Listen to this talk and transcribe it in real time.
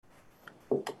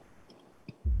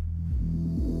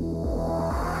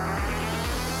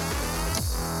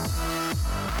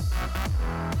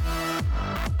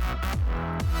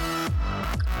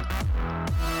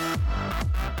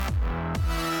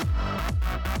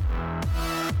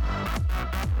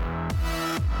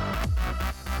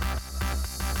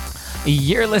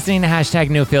You're listening to Hashtag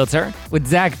No Filter with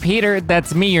Zach Peter.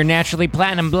 That's me, your naturally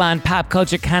platinum blonde pop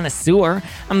culture connoisseur.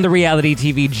 I'm the reality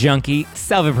TV junkie,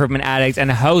 self-improvement addict,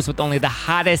 and host with only the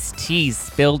hottest teas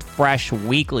spilled fresh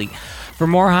weekly. For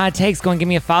more hot takes, go and give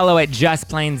me a follow at Just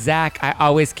Plain Zach. I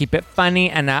always keep it funny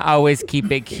and I always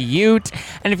keep it cute.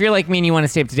 And if you're like me and you want to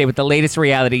stay up to date with the latest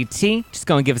reality tea, just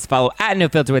go and give us a follow at No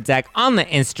Filter with Zach on the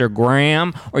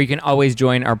Instagram, or you can always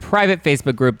join our private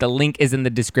Facebook group. The link is in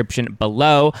the description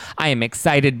below. I am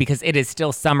excited because it is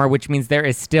still summer, which means there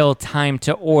is still time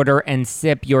to order and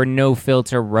sip your No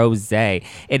Filter rosé.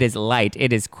 It is light,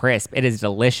 it is crisp, it is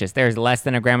delicious. There is less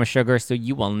than a gram of sugar, so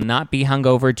you will not be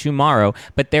hungover tomorrow,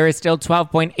 but there is still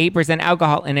 12.8%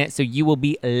 alcohol in it, so you will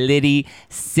be litty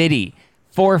city.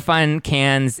 4 fun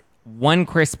cans, 1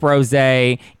 crisp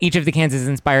rosé. Each of the cans is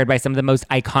inspired by some of the most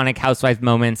iconic housewife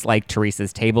moments, like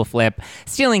Teresa's table flip,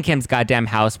 stealing Kim's goddamn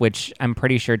house, which I'm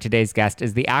pretty sure today's guest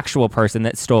is the actual person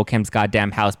that stole Kim's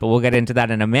goddamn house, but we'll get into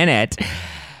that in a minute.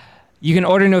 You can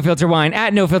order No Filter Wine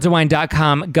at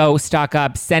nofilterwine.com. Go stock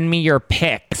up. Send me your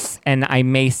pics, and I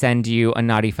may send you a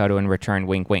naughty photo in return.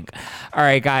 Wink, wink. All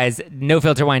right, guys,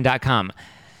 nofilterwine.com.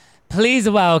 Please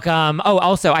welcome. Oh,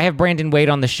 also, I have Brandon Wade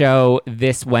on the show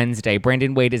this Wednesday.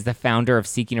 Brandon Wade is the founder of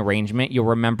Seeking Arrangement. You'll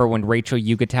remember when Rachel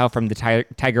Ugotal from the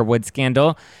Tiger Woods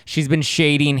scandal, she's been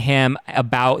shading him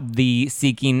about the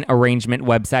Seeking Arrangement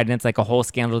website, and it's like a whole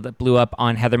scandal that blew up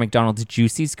on Heather McDonald's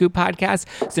Juicy Scoop podcast.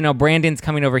 So now Brandon's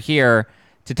coming over here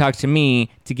to talk to me,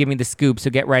 to give me the scoop. So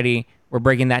get ready. We're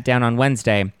breaking that down on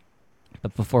Wednesday.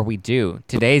 But before we do,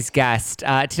 today's guest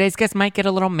might get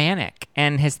a little manic,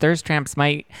 and his thirst traps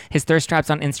on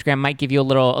Instagram might give you a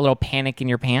little panic in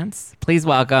your pants. Please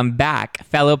welcome back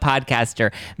fellow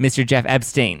podcaster, Mr. Jeff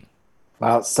Epstein.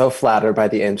 Wow, so flattered by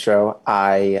the intro.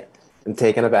 I am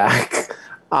taken aback.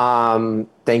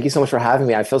 Thank you so much for having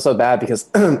me. I feel so bad because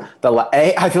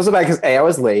I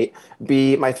was late.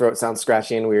 B, my throat sounds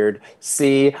scratchy and weird.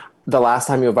 C, the last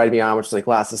time you invited me on, which was like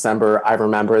last December, I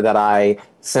remember that I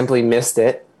simply missed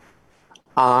it.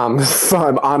 So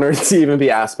I'm honored to even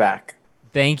be asked back.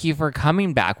 Thank you for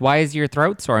coming back. Why is your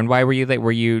throat sore, and why were you late?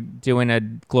 Were you doing a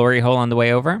glory hole on the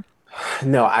way over?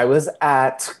 No, I was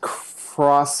at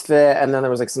CrossFit, and then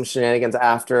there was like some shenanigans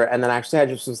after, and then actually I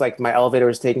just was like, my elevator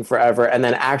was taking forever, and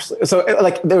then actually, so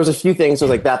like there was a few things, so it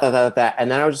was like that, and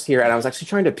then I was just here, and I was actually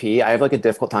trying to pee. I have like a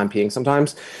difficult time peeing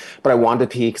sometimes, but I wanted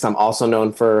to pee because I'm also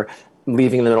known for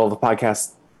leaving in the middle of the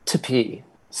podcast to pee.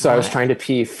 So I was trying to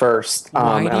pee first.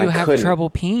 Why do you have trouble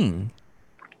peeing?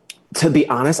 To be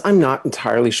honest, I'm not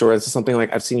entirely sure. This is something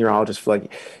like I've seen urologists for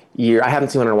like years. I haven't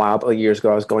seen one in a while, but like years ago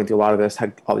I was going through a lot of this,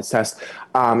 had all these tests.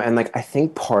 And like I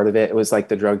think part of it was like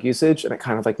the drug usage, and it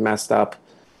kind of like messed up,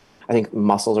 I think,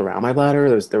 muscles around my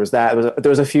bladder. There was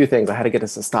a few things. I had to get a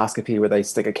cystoscopy where they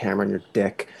stick a camera in your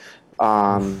dick.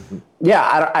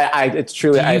 It's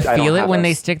truly. Do you feel it when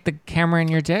they stick the camera in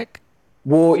your dick?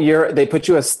 Well, they put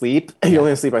you asleep. You're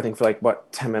only asleep, I think, for like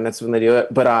 10 minutes when they do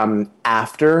it. But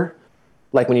after,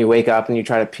 like when you wake up and you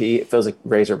try to pee, it feels like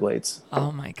razor blades.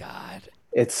 Oh my God.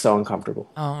 It's so uncomfortable.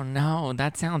 Oh no,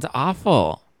 that sounds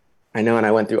awful. I know, and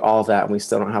I went through all of that, and we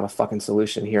still don't have a fucking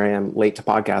solution. Here I am, late to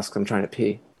podcast because I'm trying to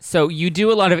pee. So you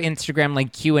do a lot of Instagram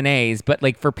like Q&As, but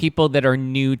like for people that are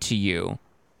new to you,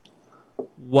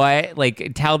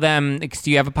 tell them, because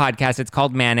you have a podcast, it's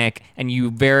called Manic, and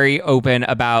you very open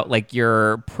about like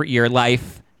your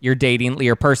life, your dating,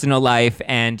 your personal life,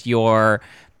 and your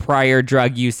prior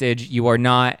drug usage. You are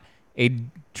not a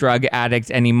drug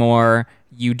addict anymore.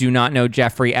 You do not know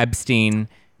Jeffrey Epstein,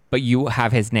 but you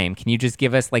have his name. Can you just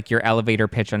give us like your elevator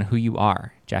pitch on who you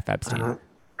are, Jeff Epstein?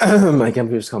 My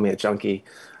company just called me a junkie.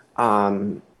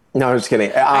 No, I'm just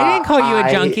kidding. I didn't call you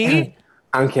a junkie.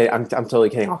 I'm kidding. I'm totally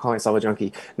kidding. I'll call myself a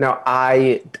junkie. No,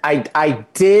 I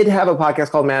did have a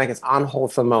podcast called Manic. It's on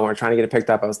hold for the moment. We're trying to get it picked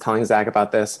up. I was telling Zach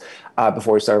about this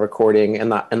before we started recording in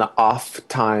the off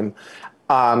time.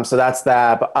 So that's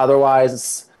that. But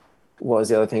otherwise, what was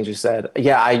the other things you said?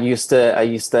 Yeah, I used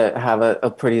to have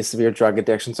a pretty severe drug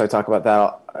addiction. So I talk about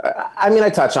that. I mean, I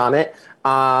touch on it.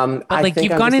 But like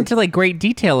you've gone into like great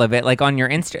detail of it, like on your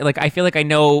Insta. Like I feel like I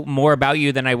know more about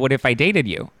you than I would if I dated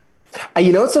you.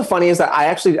 You know what's so funny is that I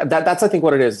actually that's I think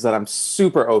what it is that I'm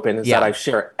super open, is that I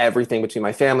share everything between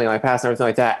my family and my past and everything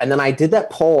like that. And then I did that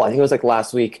poll, I think it was like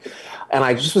last week, and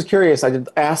I just was curious. I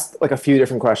asked like a few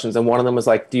different questions, and one of them was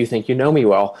like, do you think you know me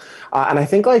well? And I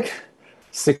think like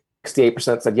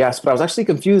 68% said yes, but I was actually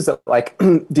confused that like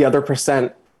the other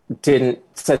percent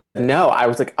said no. I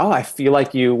was like, oh, I feel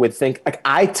like you would think,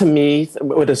 like to me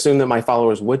would assume that my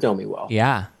followers would know me well.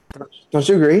 Yeah. Don't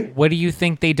you agree? What do you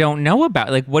think they don't know about?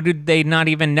 Like, what did they not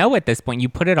even know at this point? You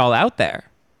put it all out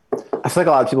there. I feel like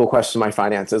a lot of people question my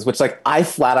finances, which like I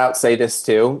flat out say this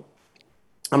too.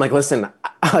 I'm like, listen,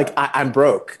 I'm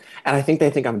broke, and I think they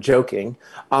think I'm joking.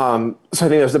 So I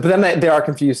think but then they are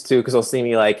confused too because they'll see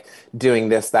me like doing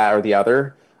this, that, or the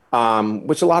other,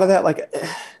 which a lot of that like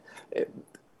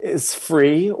is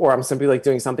free, or I'm simply like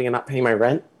doing something and not paying my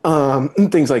rent,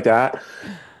 things like that.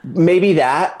 Maybe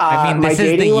that. I mean, this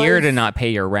is the year to not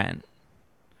pay your rent.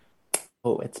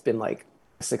 Oh, it's been like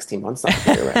 16 months not to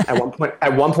pay your rent.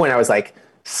 At one point, I was like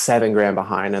 $7,000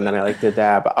 behind, and then I like did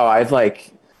that. But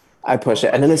I push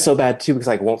it. And then it's so bad too because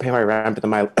I won't pay my rent, but then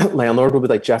my landlord will be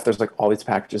like, Jeff, there's like all these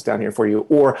packages down here for you.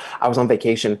 Or I was on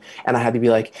vacation and I had to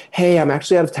be like, hey, I'm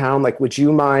actually out of town. Like, would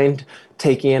you mind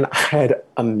taking in? I had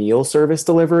a meal service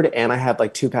delivered and I had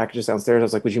like 2 packages downstairs. I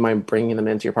was like, would you mind bringing them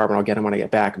into your apartment? I'll get them when I get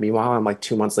back. Meanwhile, I'm like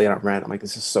 2 months late on rent. I'm like,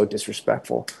 this is so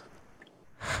disrespectful.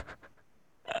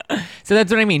 So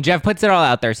that's what I mean. Jeff puts it all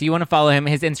out there. So you want to follow him.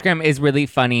 His Instagram is really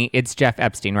funny. It's Jeff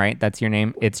Epstein, right? That's your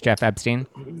name. It's Jeff Epstein.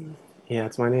 Yeah,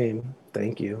 it's my name.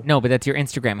 Thank you. No, but that's your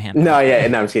Instagram handle. No, yeah,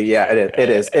 no, I'm just kidding. Yeah, it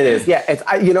is.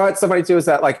 Yeah, you know what's so funny too is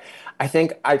that like I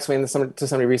think I explained this to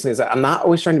somebody recently is that I'm not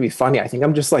always trying to be funny. I think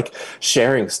I'm just like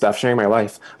sharing my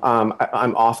life.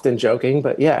 I'm often joking,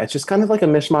 but yeah, it's just kind of like a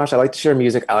mishmash. I like to share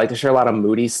music. I like to share a lot of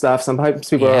moody stuff. Sometimes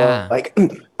people are like,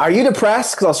 are you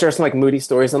depressed? Because I'll share some like moody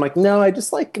stories. I'm like, no, I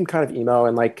just like am kind of emo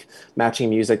and like matching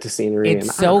music to scenery.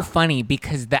 It's so funny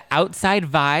because the outside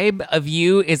vibe of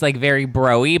you is like very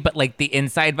bro-y, but like the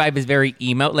inside vibe is very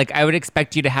emo. Like I would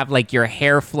expect you to have like your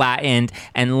hair flattened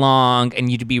and long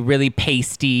and you to be really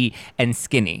pasty and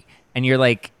skinny. And you're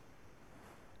like,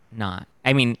 not.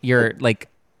 I mean, you're like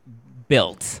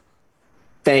built.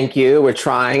 Thank you. We're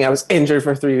trying. I was injured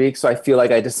for 3 weeks, so I feel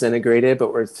like I disintegrated,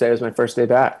 but today was my first day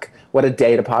back. What a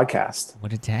day to podcast.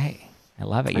 What a day. I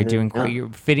love it. You're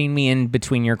fitting me in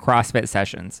between your CrossFit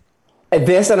sessions.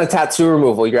 This and a tattoo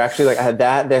removal. You're actually like, I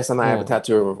had this, and I have a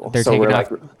tattoo removal. They're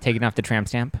taking off the tramp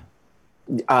stamp?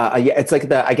 Yeah, it's like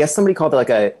I guess somebody called it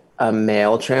like a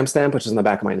male tramp stamp, which is in the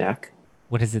back of my neck.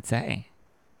 What does it say?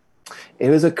 It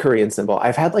was a Korean symbol.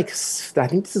 I've had I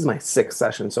think this is my 6th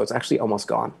session, so it's actually almost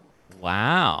gone.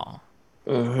 Wow.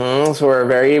 Mm-hmm. So we're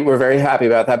very happy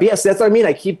about that. But yes, that's what I mean.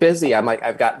 I keep busy. I'm like,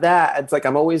 I've got that. It's like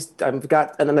I've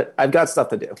got stuff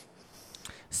to do.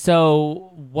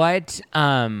 So what,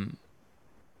 fuck,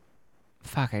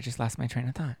 I just lost my train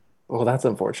of thought. Well, that's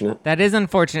unfortunate. That is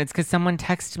unfortunate. It's because someone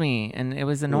texted me and it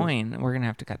was annoying. We're going to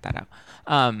have to cut that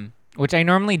out. Which I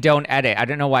normally don't edit. I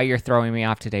don't know why you're throwing me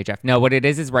off today, Jeff. No, what it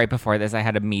is right before this, I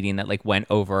had a meeting that like went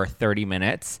over 30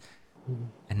 minutes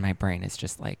and my brain is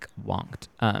just like wonked.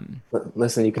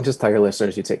 Listen, you can just tell your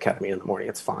listeners you take ketamine in the morning.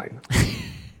 It's fine.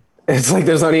 It's like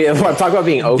there's no need. I'm talking about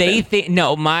being open. They think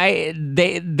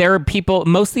there are people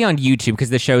mostly on YouTube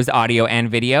because the show's audio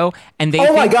and video, and they.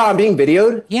 My God, I'm being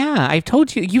videoed. Yeah, I've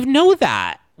told you. You know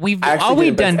that we've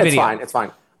always done video. It's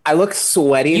fine. I look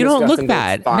sweaty. You don't look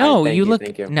bad. No,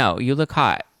 you look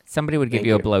hot. Somebody would give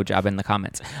you a blowjob in the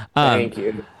comments. Thank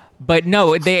you. But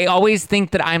no, they always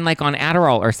think that I'm like on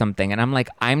Adderall or something, and I'm like,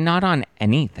 I'm not on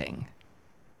anything.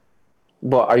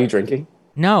 Well, are you drinking?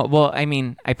 No, well, I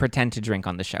mean, I pretend to drink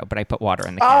on the show, but I put water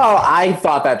in the can. Oh, I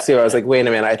thought that too. I was like, wait a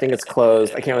minute, I think it's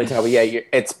closed. I can't really tell, but yeah,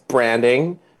 it's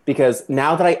branding. Because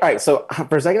now that all right, so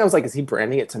for a second I was like, is he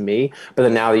branding it to me? But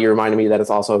then now that you reminded me that it's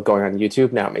also going on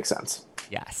YouTube, now it makes sense.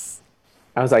 Yes.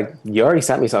 I was like, you already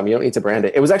sent me something. You don't need to brand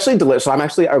it. It was actually delicious. I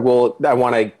want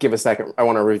to give a second. I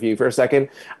want to review for a second.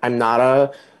 I'm not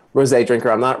a rosé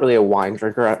drinker. I'm not really a wine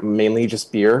drinker. I'm mainly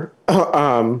just beer.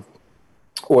 Or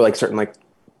like certain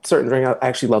drink. I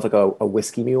actually love like a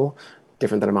whiskey mule,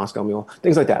 different than a Moscow mule.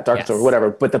 Things like that, dark or whatever.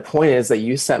 But the point is that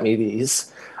you sent me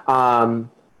these.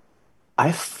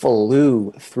 I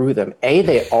flew through them.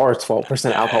 They are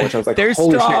 12% alcohol, which I was like, they're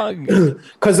holy strong.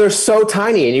 Because they're so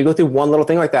tiny, and you go through one little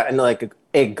thing like that, and like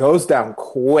it goes down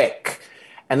quick.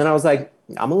 And then I was like,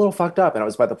 I'm a little fucked up, and I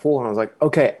was by the pool, and I was like,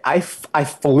 okay, I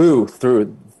flew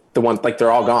through the ones, like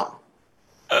they're all gone.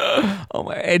 Oh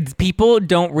my! People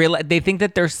don't realize, they think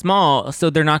that they're small,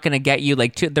 so they're not going to get you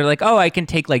like two. They're like, oh, I can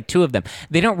take like 2 of them.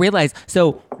 They don't realize.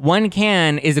 So 1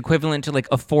 can is equivalent to like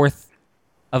a 1/4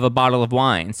 of a bottle of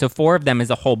wine. So 4 of them is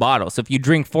a whole bottle. So if you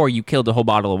drink 4, you killed a whole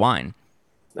bottle of wine.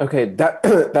 Okay,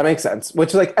 that makes sense. Which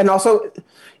is like, and also,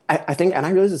 I think, and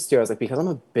I realized this too. I was like, because I'm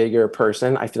a bigger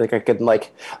person, I feel like I could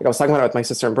like I was talking about it with my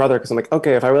sister and brother because I'm like,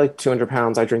 okay, if I were like 200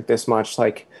 pounds, I drink this much,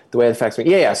 like the way it affects me.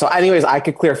 Yeah. So anyways, I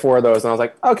could clear 4 of those, and I was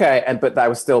like, okay, but I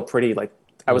was still pretty like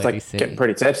I was like getting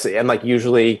pretty tipsy, and like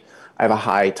usually I have a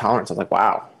high tolerance. I was like,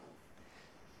 wow.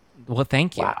 Well,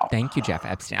 thank you. Wow. Thank you, Jeff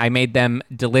Epstein. I made them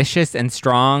delicious and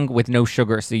strong with no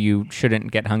sugar, so you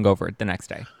shouldn't get hungover the next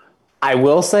day. I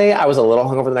will say I was a little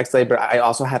hungover the next day, but I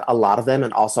also had a lot of them,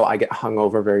 and also I get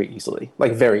hungover very easily,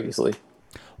 like very easily.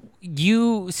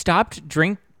 You stopped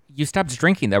drink. You stopped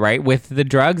drinking though, right? With the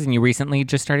drugs, and you recently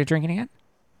just started drinking again.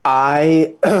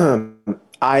 I, I'm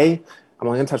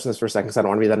only gonna touch on this for a second because I don't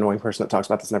want to be that annoying person that talks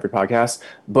about this in every podcast.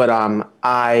 But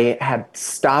I had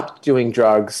stopped doing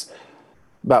drugs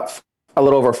about a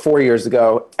little over 4 years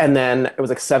ago, and then it was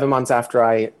like 7 months after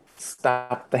I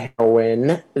stopped the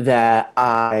heroin that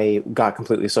I got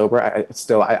completely sober.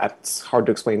 It's hard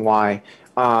to explain why.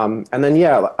 And then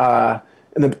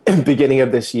in the beginning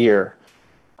of this year,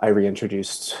 I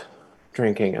reintroduced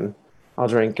drinking, and I'll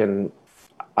drink and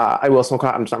I will smoke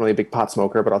pot. I'm just not really a big pot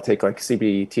smoker, but I'll take like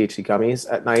CBD THC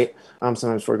gummies at night.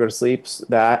 Sometimes before I go to sleep,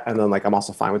 that, and then like I'm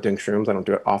also fine with doing shrooms. I don't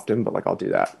do it often, but like I'll do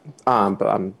that.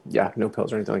 Yeah, no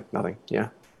pills or anything, like nothing. Yeah.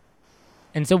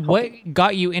 And so, what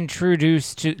got you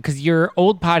introduced to? Because your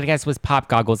old podcast was Pop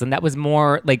Goggles, and that was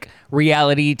more like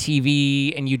reality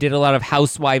TV, and you did a lot of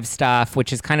housewife stuff,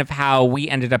 which is kind of how we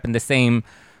ended up in the same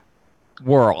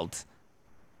world.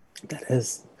 That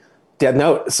is. Yeah.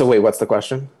 No. So wait, what's the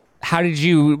question? How did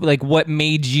you like? What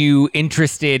made you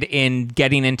interested in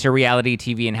getting into reality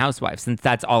TV and housewives? Since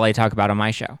that's all I talk about on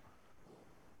my show.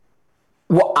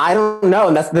 Well, I don't know,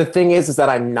 and that's the thing is that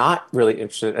I'm not really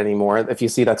interested anymore. If you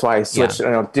see, that's why I switched and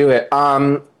I don't do it.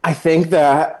 I think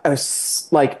that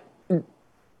like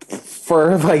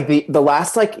for like the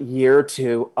last like year or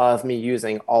two of me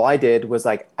using, all I did was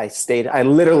like I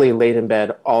literally laid in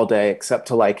bed all day except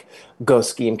to like go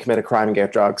scheme, commit a crime, and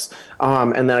get drugs.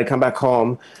 And then I'd come back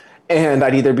home, and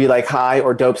I'd either be like high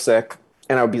or dope sick,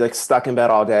 and I would be like stuck in bed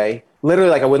all day.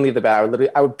 Literally, like I wouldn't leave the bed.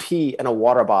 I would pee in a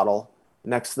water bottle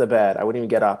next to the bed. I wouldn't even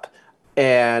get up,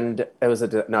 and it was a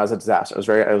disaster.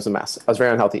 It was a mess. I was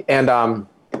very unhealthy, and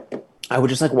I would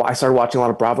just like I started watching a lot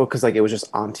of Bravo because like it was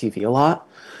just on TV a lot,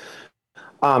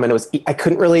 and I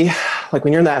couldn't really like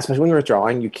when you're in that, especially when you're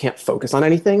withdrawing, you can't focus on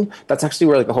anything. That's actually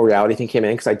where like the whole reality thing came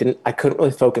in because I couldn't really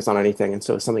focus on anything, and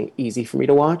so it was something easy for me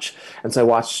to watch, and so I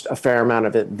watched a fair amount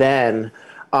of it then.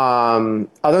 Other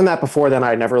than that, before then,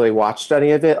 I never really watched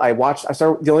any of it.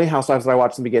 The only Housewives that I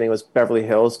watched in the beginning was Beverly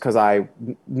Hills because I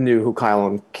knew who Kyle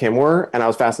and Kim were, and I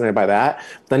was fascinated by that.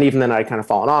 Then even then, I'd kind of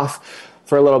fallen off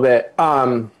for a little bit.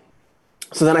 So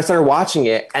then I started watching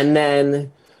it, and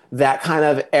then that kind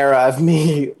of era of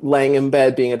me laying in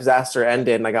bed being a disaster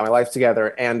ended, and I got my life together.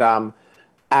 And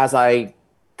as I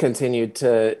continued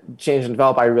to change and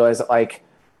develop, I realized that like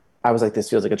I was like, this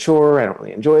feels like a chore. I don't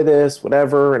really enjoy this,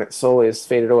 whatever. And it slowly has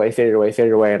faded away.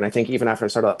 And I think even after I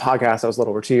started that podcast, that was a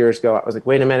little over 2 years ago, I was like,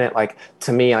 wait a minute. Like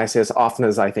to me, and I say this often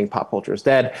as I think pop culture is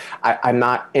dead, I'm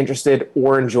not interested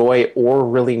or enjoy or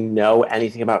really know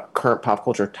anything about current pop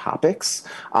culture topics.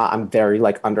 I'm very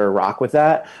like under a rock with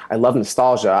that. I love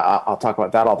nostalgia. I'll talk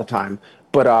about that all the time.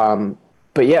 But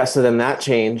yeah, so then that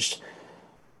changed.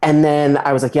 And then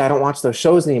I was like, yeah, I don't watch those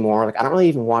shows anymore. Like, I don't really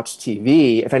even watch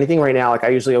TV. If anything right now, like I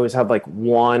usually always have like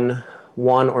one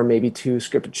or maybe two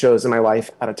scripted shows in my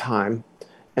life at a time.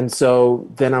 And so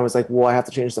then I was like, well, I have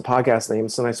to change the podcast name.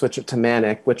 So then I switched it to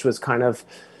Manic, which was kind of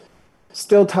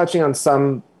still touching on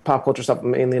some pop culture stuff,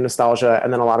 mainly nostalgia,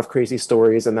 and then a lot of crazy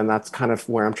stories. And then that's kind of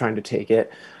where I'm trying to take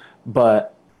it.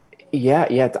 But yeah,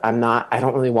 I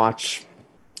don't really watch.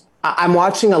 I'm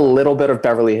watching a little bit of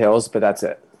Beverly Hills, but that's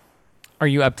it. Are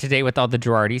you up to date with all the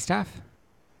Girardi stuff?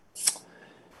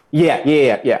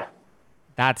 Yeah.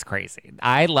 That's crazy.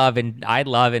 I love and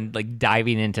like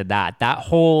diving into that. That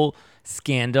whole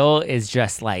scandal is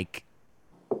just like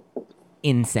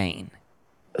insane.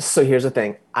 So here's the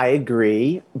thing. I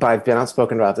agree, but I've been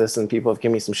outspoken about this and people have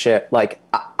given me some shit. Like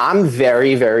I'm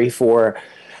very, very for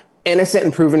innocent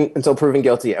and proven until proven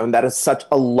guilty. And that is such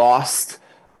a lost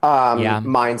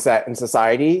mindset in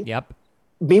society. Yep.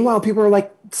 Meanwhile, people are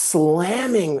like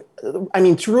slamming,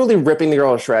 truly ripping the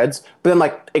girl to shreds, but then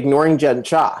like ignoring Jen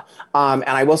Shah. And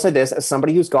I will say this, as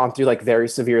somebody who's gone through like very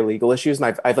severe legal issues,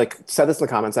 and I've like said this in the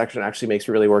comment section, it actually makes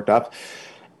me really worked up.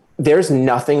 There's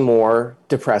nothing more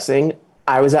depressing.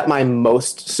 I was at my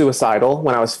most suicidal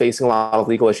when I was facing a lot of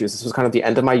legal issues. This was kind of the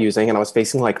end of my using, and I was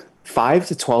facing like 5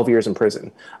 to 12 years in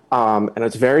prison. And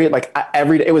it's very like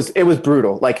every day, it was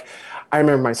brutal. Like, I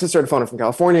remember my sister had phoned from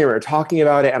California. We were talking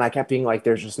about it, and I kept being like,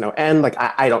 "There's just no end. Like,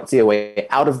 I don't see a way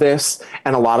out of this."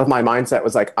 And a lot of my mindset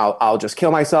was like, "I'll just kill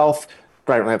myself."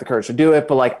 But I don't have the courage to do it.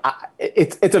 But like,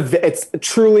 it's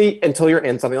truly until you're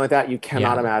in something like that, you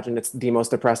cannot imagine. It's the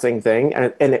most depressing thing,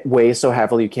 and it weighs so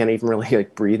heavily you can't even really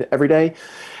like breathe every day.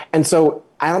 And so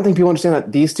I don't think people understand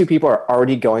that these two people are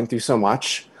already going through so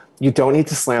much. You don't need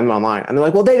to slam them online. And they're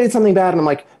like, well, they did something bad. And I'm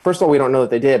like, first of all, we don't know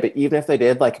that they did, but even if they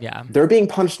did, like, they're being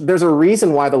punished. There's a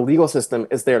reason why the legal system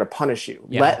is there to punish you.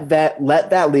 Let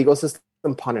that legal system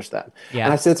punish them.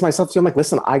 And I said to myself too, I'm like,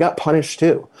 listen, I got punished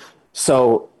too.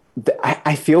 So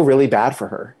I feel really bad for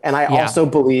her. And I also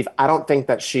believe, I don't think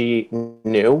that she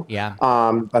knew.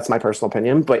 That's my personal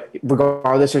opinion. But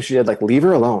regardless if she did, like, leave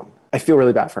her alone. I feel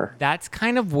really bad for her. That's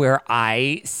kind of where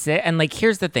I sit. And, like,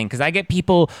 here's the thing, because I get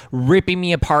people ripping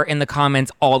me apart in the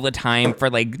comments all the time for,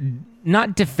 like,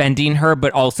 not defending her,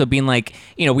 but also being like,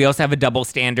 you know, we also have a double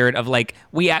standard of, like,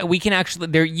 we can actually,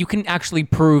 there, you can actually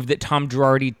prove that Tom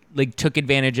Girardi, like, took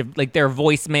advantage of, like, their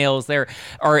voicemails.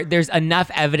 There's enough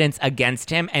evidence against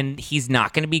him, and he's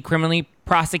not going to be criminally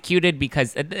prosecuted,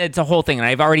 because it's a whole thing. And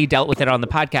I've already dealt with it on the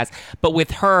podcast. But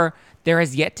with her, there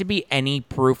has yet to be any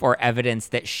proof or evidence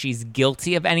that she's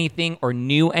guilty of anything or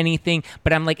knew anything.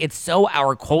 But I'm like, it's so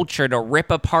our culture to rip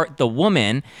apart the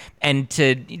woman and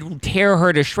to tear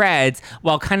her to shreds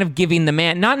while kind of giving the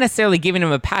man, not necessarily giving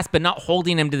him a pass, but not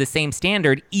holding him to the same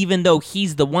standard, even though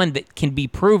he's the one that can be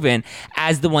proven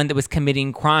as the one that was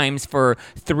committing crimes for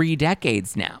 3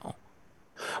 decades now.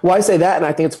 Well, I say that, and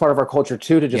I think it's part of our culture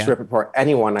too to just rip apart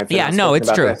anyone. I've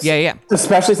it's true. This.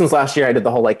 Especially since last year I did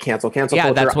the whole, like, cancel culture.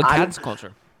 Yeah, that's what cancel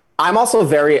culture. I'm also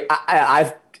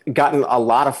I've gotten a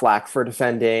lot of flack for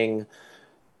defending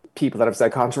people that have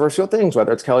said controversial things,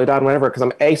 whether it's Kelly Dodd, whatever. Because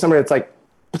I'm somebody that's like,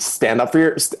 stand up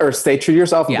for or stay true to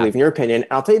yourself and believe in your opinion.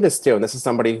 And I'll tell you this too, and this is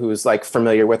somebody who's, like,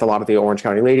 familiar with a lot of the Orange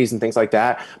County ladies and things like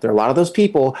that. There are a lot of those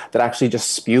people that actually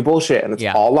just spew bullshit, and it's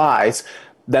all lies.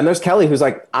 Then there's Kelly, who's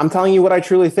like, I'm telling you what I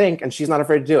truly think, and she's not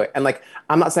afraid to do it. And, like,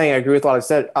 I'm not saying I agree with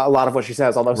a lot of what she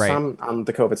says, although some on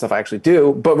the COVID stuff I actually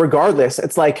do. But regardless,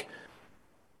 it's like,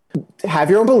 have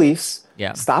your own beliefs.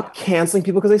 Stop canceling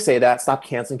people because they say that. Stop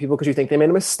canceling people because you think they made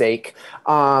a mistake.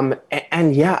 And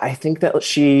I think that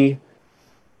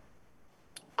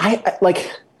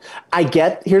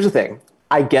here's the thing.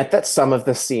 I get that some of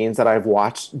the scenes that I've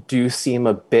watched do seem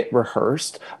a bit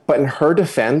rehearsed, but in her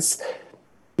defense,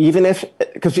 even if,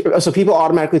 so people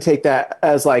automatically take that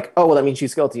as like, oh, well, that means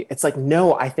she's guilty. It's like,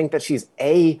 no, I think that she's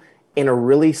in a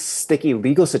really sticky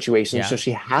legal situation. So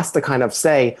she has to kind of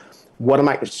say,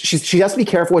 she has to be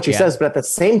careful what she says, but at the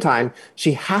same time,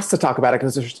 she has to talk about it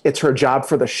because it's her job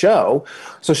for the show.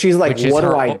 So she's like, what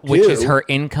do I do? Which is her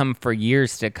income for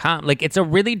years to come. Like, it's a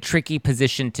really tricky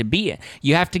position to be in.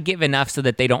 You have to give enough so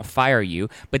that they don't fire you,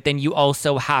 but then you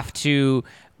also have to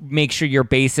make sure your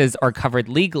bases are covered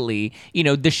legally. You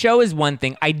know, the show is one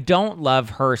thing. I don't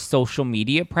love her social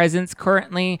media presence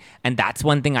currently, and that's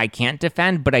one thing I can't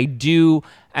defend, but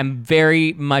I'm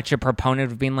very much a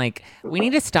proponent of being like, we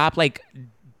need to stop, like,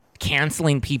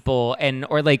 canceling people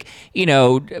or like, you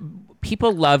know,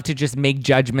 people love to just make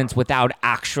judgments without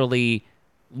actually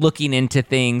looking into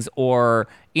things, or,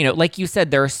 you know, like you said,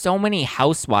 there are so many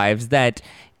housewives that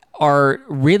are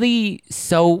really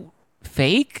so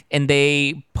fake, and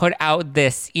they put out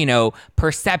this, you know,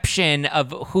 perception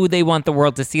of who they want the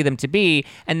world to see them to be.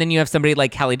 And then you have somebody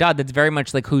like Kelly Dodd that's very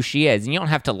much like who she is, and you don't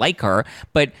have to like her,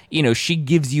 but, you know, she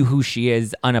gives you who she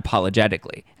is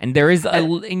unapologetically. And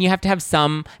and you have to have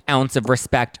some ounce of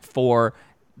respect for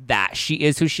that. She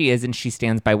is who she is, and she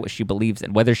stands by what she believes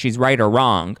in, whether she's right or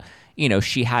wrong. You know,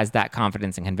 she has that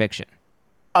confidence and conviction.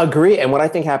 Agree. And what I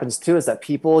think happens too is that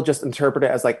people just interpret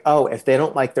it as like, oh, if they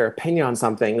don't like their opinion on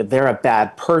something, they're a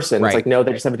bad person. It's like, no,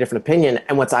 they just have a different opinion.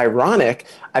 And what's ironic,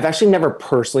 I've actually never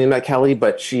personally met Kelly,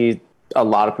 but a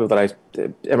lot of people that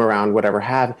I am around, whatever,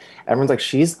 everyone's like,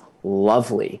 she's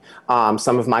lovely.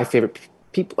 Some of my favorite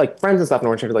people, like friends and stuff in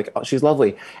Orange County, like, oh, she's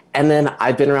lovely. And then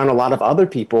I've been around a lot of other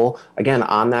people, again,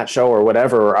 on that show or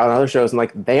whatever, or on other shows, and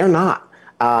like, they are not.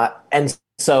 And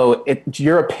so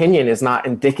your opinion is not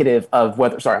indicative of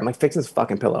whether, sorry, I'm like fixing this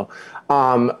fucking pillow,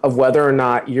 of whether or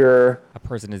not a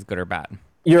person is good or bad.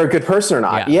 You're a good person or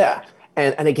not. Yeah.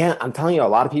 And again, I'm telling you, a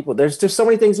lot of people, there's just so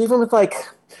many things, even with, like,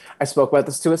 I spoke about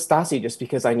this too with Stassi, just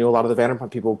because I knew a lot of the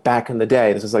Vanderpump people back in the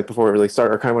day. This is like before it really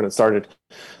started, or kind of when it started.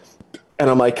 And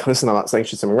I'm like, listen, I'm not saying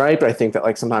she's something right, but I think that,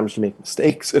 like, sometimes you make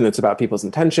mistakes and it's about people's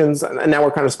intentions. And now we're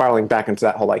kind of spiraling back into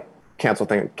that whole, like, cancel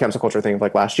culture thing of,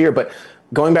 like, last year. But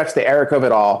going back to the Eric of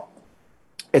it all,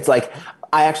 it's like,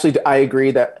 I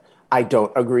agree that I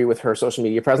don't agree with her social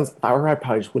media presence. If I were her, I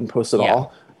probably just wouldn't post at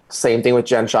all. Same thing with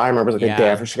Jen Shah. I remember it was like a day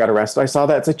after she got arrested, I saw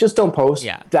that. It's like, just don't post.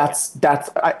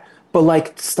 But,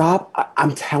 like, stop.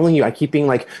 I'm telling you, I keep being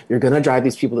like, you're going to drive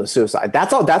these people to suicide.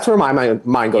 That's all. That's where my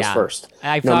mind goes first.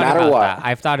 No matter what.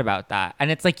 I've thought about that.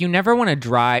 And it's like, you never want to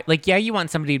drive. Like, yeah, you want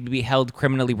somebody to be held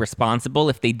criminally responsible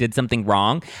if they did something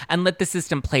wrong and let the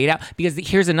system play it out. Because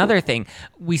here's another thing.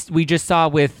 We just saw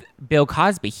with Bill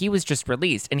Cosby. He was just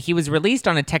released, and he was released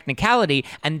on a technicality,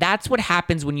 and that's what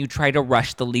happens when you try to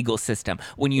rush the legal system.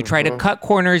 When you try to cut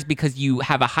corners because you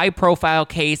have a high-profile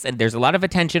case and there's a lot of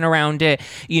attention around it,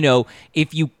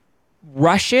 if you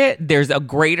rush it, there's a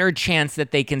greater chance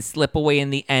that they can slip away in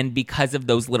the end because of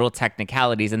those little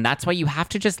technicalities. And that's why you have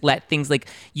to just let things, like,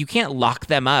 you can't lock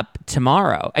them up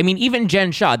tomorrow. I mean, even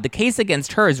Jen Shah, the case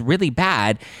against her is really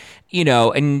bad,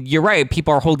 and you're right,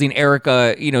 people are holding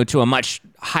Erica, to a much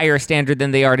higher standard than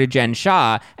they are to Jen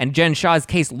Shah, and Jen Shah's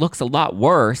case looks a lot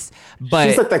worse. But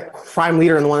she's like the crime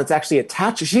leader and the one that's actually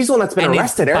attached. She's the one that's been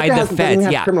arrested. Erica doesn't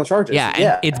have criminal charges.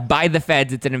 And it's by the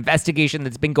feds. It's an investigation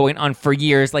that's been going on for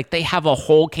years. Like, they have a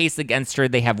whole case against her.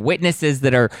 They have witnesses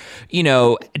that are,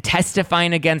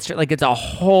 testifying against her. Like, it's a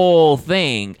whole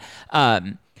thing.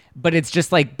 But it's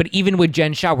just like, but even with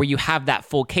Jen Shah, where you have that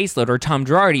full caseload, or Tom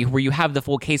Girardi, where you have the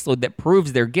full caseload that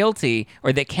proves they're guilty,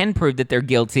 or that can prove that they're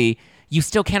guilty, you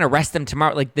still can't arrest them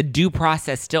tomorrow. Like, the due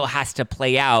process still has to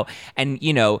play out, and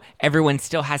everyone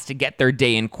still has to get their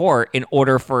day in court in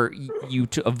order for you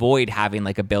to avoid having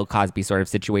like a Bill Cosby sort of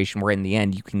situation where in the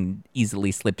end you can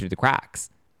easily slip through the cracks.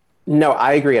 No,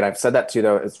 I agree, and I've said that too.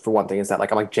 Though, is for one thing, is that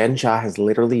I'm like, Jen Shah has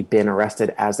literally been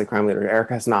arrested as the crime leader.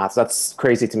 Erica has not. So that's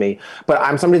crazy to me. But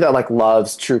I'm somebody that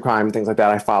loves true crime and things like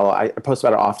that. I follow. I post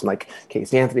about it often, like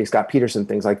Casey Anthony, Scott Peterson,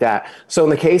 things like that. So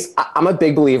in the case, I'm a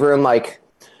big believer in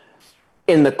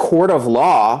in the court of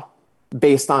law,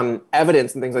 based on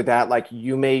evidence and things like that.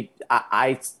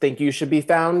 I think you should be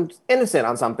found innocent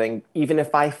on something, even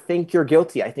if I think you're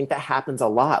guilty. I think that happens a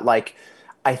lot.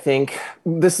 I think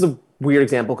this is a weird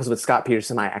example because with Scott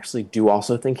Peterson, I actually do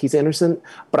also think he's innocent.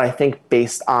 But I think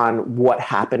based on what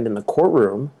happened in the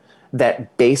courtroom,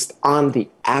 that based on the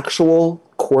actual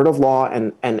court of law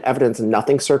and evidence and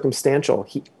nothing circumstantial,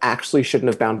 he actually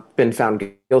shouldn't have been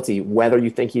found guilty, whether you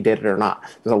think he did it or not.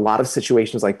 There's a lot of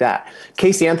situations like that.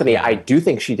 Casey Anthony, I do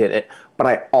think she did it, but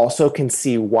I also can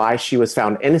see why she was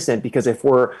found innocent, because if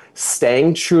we're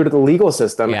staying true to the legal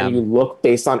system and you look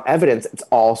based on evidence, it's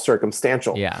all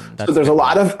circumstantial. So there's a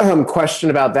lot of question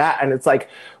about that, and it's like,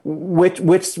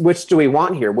 which do we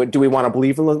want here? Do we want to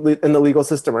believe in the legal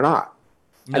system or not?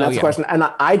 And that's the question. And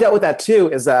I dealt with that too,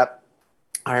 is that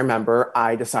I remember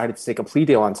I decided to take a plea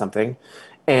deal on something.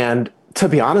 And to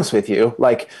be honest with you,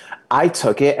 I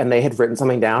took it and they had written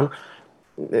something down.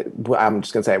 I'm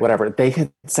just going to say whatever. They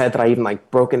had said that I even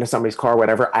broke into somebody's car or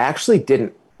whatever. I actually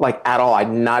didn't at all. I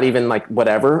not even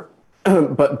whatever.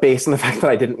 But based on the fact that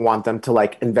I didn't want them to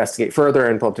investigate further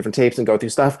and pull up different tapes and go through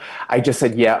stuff, I just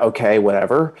said, yeah, okay,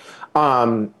 whatever.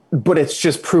 But it's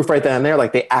just proof right then and there.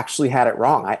 They actually had it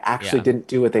wrong. I actually didn't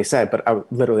do what they said, but I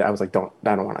was like, I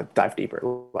don't want to dive deeper.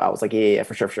 I was like, yeah,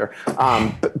 for sure.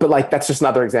 But that's just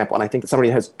another example. And I think that somebody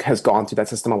has gone through that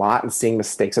system a lot and seeing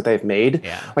mistakes that they've made.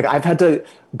 Yeah. I've had to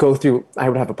go through, I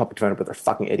would have a public defender, but they're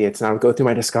fucking idiots. And I would go through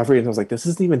my discovery and I was like, this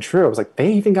isn't even true. I was like,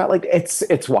 they even got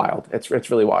it's wild. It's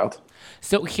really wild.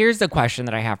 So here's the question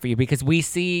that I have for you, because we're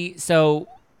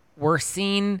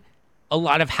seeing a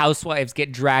lot of housewives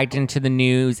get dragged into the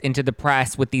news, into the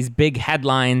press with these big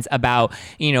headlines about,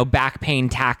 back paying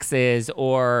taxes,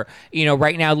 or,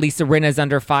 right now Lisa Rinna's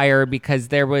under fire because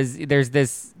there's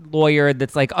this lawyer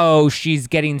that's like, oh, she's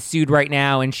getting sued right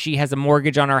now and she has a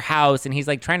mortgage on her house, and he's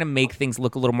trying to make things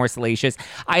look a little more salacious.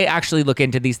 I actually look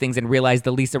into these things and realize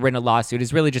the Lisa Rinna lawsuit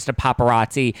is really just a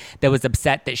paparazzi that was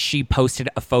upset that she posted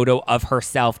a photo of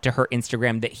herself to her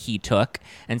Instagram that he took,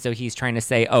 and so he's trying to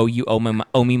say, oh, you owe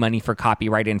me money for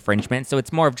copyright infringement. So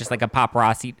it's more of just a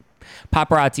paparazzi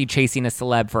chasing a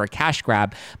celeb for a cash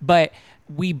grab. But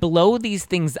we blow these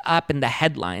things up in the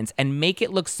headlines and make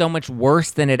it look so much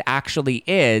worse than it actually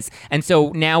is. And so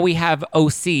now we have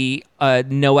OC,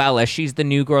 Noella. She's the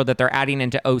new girl that they're adding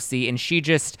into OC, and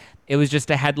it was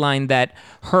just a headline that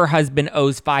her husband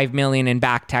owes $5 million in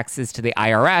back taxes to the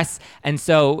IRS. And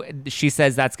so she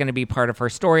says that's going to be part of her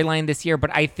storyline this year.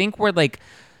 But I think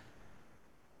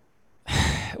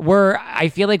I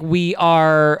feel like we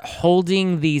are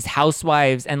holding these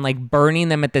housewives and burning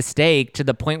them at the stake to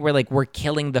the point where we're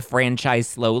killing the franchise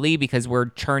slowly because we're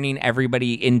turning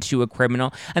everybody into a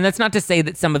criminal. And that's not to say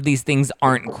that some of these things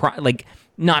aren't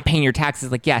not paying your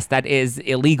taxes. Yes, that is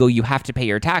illegal. You have to pay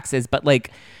your taxes. But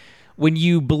when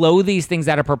you blow these things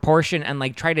out of proportion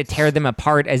and try to tear them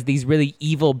apart as these really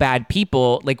evil, bad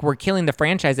people, we're killing the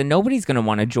franchise, and nobody's going to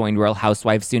want to join Real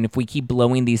Housewives soon if we keep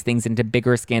blowing these things into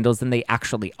bigger scandals than they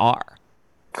actually are.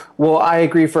 Well, I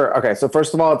agree okay, so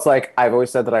first of all, it's like I've always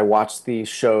said that I watch these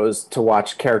shows to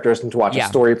watch characters and to watch a Yeah.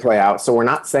 story play out. So we're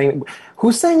not saying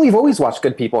who's saying we've always watched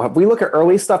good people. Have we look at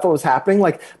early stuff that was happening?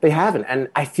 Like they haven't. And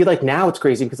I feel like now it's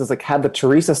crazy because it's like had the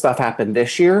Teresa stuff happen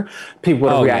this year, people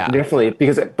would have Oh, reacted yeah. differently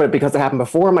because it happened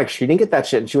before. I'm like, she didn't get that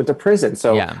shit and she went to prison.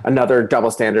 So Yeah. another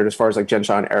double standard as far as like Jen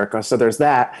Shaw and Erica. So there's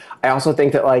that. I also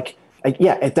think that like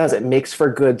yeah, it does. It makes for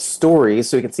good stories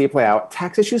so we can see it play out.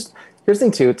 Tax issues. Here's the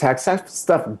thing too, tax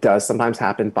stuff does sometimes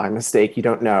happen by mistake. You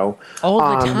don't know.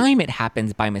 All the time it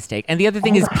happens by mistake. And the other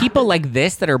thing is people like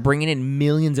this that are bringing in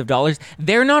millions of dollars,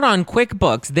 they're not on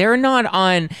QuickBooks. They're not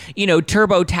on,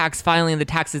 TurboTax filing the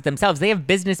taxes themselves. They have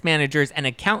business managers and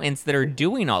accountants that are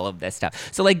doing all of this stuff.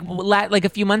 So like a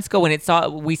few months ago when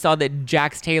we saw that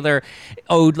Jax Taylor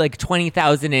owed like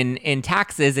 $20,000 in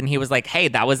taxes and he was like, "Hey,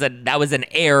 that was an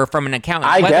error from an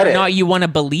accountant." I get Whether it. or not you want to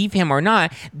believe him or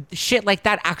not, shit like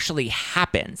that actually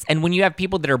happens. And when you have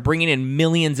people that are bringing in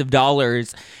millions of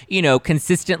dollars,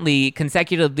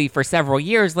 consecutively for several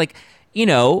years, like,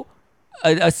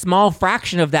 a small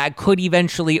fraction of that could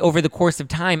eventually over the course of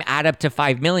time add up to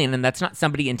 5 million. And that's not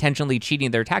somebody intentionally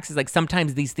cheating their taxes. Like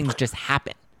sometimes these things just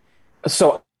happen.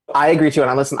 So I agree too.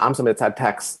 And I'm somebody that's had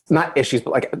tax, not issues,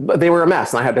 but they were a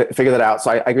mess and I had to figure that out.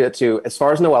 So I agree that too. As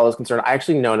far as Noella is concerned, I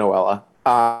actually know Noella.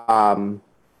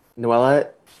 Noella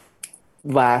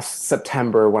last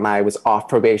September when I was off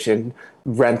probation,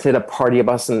 rented a party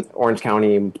bus in Orange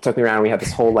County, took me around. We had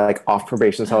this whole like off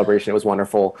probation celebration. It was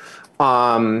wonderful.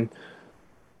 I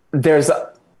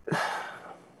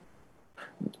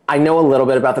know a little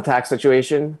bit about the tax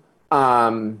situation.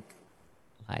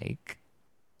 Like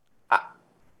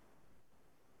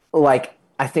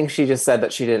I think she just said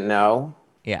that she didn't know.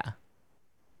 Yeah.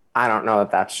 I don't know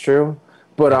that that's true,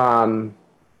 but I'm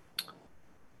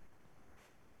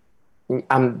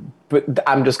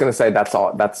just gonna say that's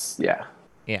all. That's yeah.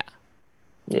 Yeah.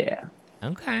 Yeah.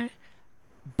 Okay.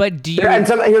 But do you? Here's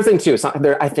the thing too.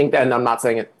 I think, and I'm not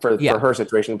saying it for her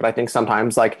situation, but I think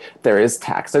sometimes like there is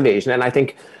tax evasion, and I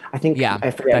think Yeah,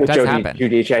 I forget that with does happen.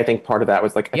 Giudice. I think part of that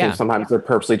was like I Yeah. think sometimes they're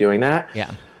purposely doing that.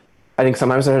 Yeah. I think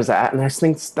sometimes there's that, and I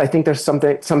think there's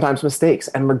sometimes mistakes.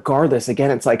 And regardless,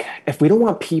 again, it's like if we don't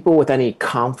want people with any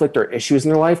conflict or issues in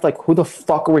their life, like who the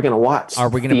fuck are we going to watch? Are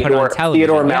we going to put it on television?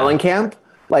 Theodore Yeah. Mellencamp?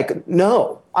 Like,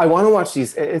 no, I want to watch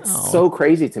these. It's so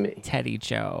crazy to me. Teddy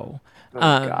Joe. Oh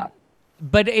my God.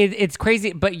 But it's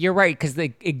crazy. But you're right, because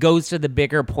it goes to the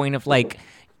bigger point of like,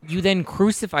 you then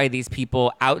crucify these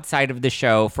people outside of the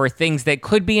show for things that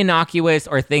could be innocuous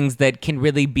or things that can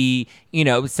really be,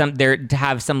 to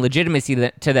have some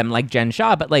legitimacy to them, like Jen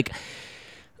Shaw. But like,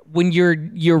 when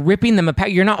you're ripping them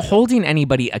apart, you're not holding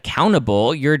anybody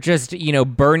accountable. You're just,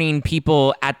 burning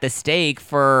people at the stake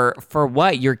for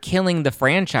what? You're killing the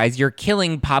franchise. You're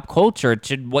killing pop culture,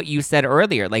 to what you said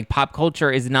earlier. Like pop culture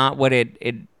is not what it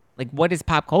like, what is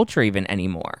pop culture even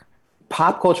anymore?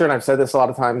 Pop culture, and I've said this a lot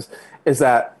of times, is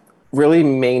that really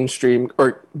mainstream,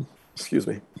 or excuse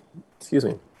me,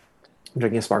 I'm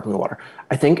drinking a sparkling water.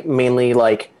 I think mainly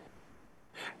like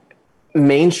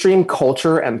mainstream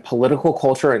culture and political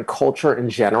culture and culture in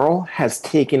general has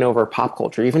taken over pop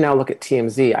culture. Even now, look at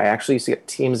TMZ. I actually used to get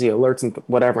TMZ alerts and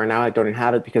whatever, and now I don't even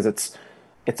have it because it's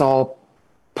all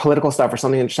political stuff or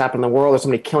something that just happened in the world or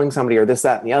somebody killing somebody or this,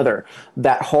 that, and the other.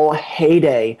 That whole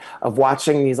heyday of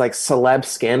watching these like celeb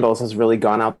scandals has really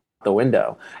gone out the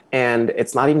window, and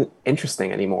it's not even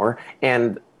interesting anymore.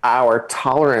 And our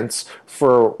tolerance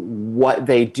for what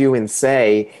they do and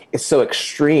say is so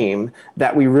extreme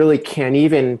that we really can't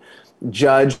even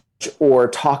judge or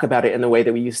talk about it in the way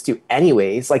that we used to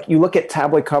anyways. Like you look at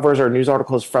tabloid covers or news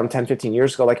articles from 10, 15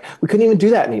 years ago, like we couldn't even do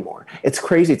that anymore. It's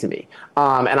crazy to me.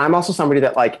 And I'm also somebody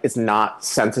that like is not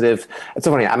sensitive. It's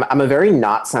so funny. I'm a very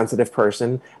not sensitive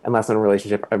person unless in a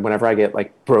relationship. Whenever I get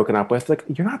like broken up with, like,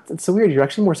 you're not, it's so weird. You're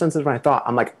actually more sensitive than I thought.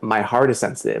 I'm like, my heart is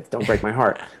sensitive. Don't break my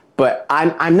heart. But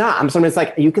I'm not. I'm somebody that's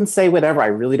like, you can say whatever. I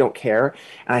really don't care.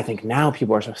 And I think now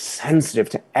people are so sensitive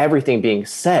to everything being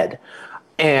said.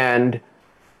 And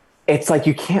it's like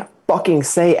you can't fucking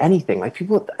say anything. Like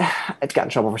people, I've got in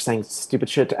trouble for saying stupid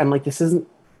shit. I'm like, this isn't,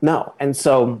 no. And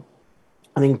so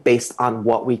I think based on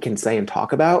what we can say and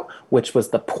talk about, which was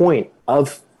the point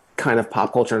of kind of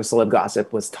pop culture and celeb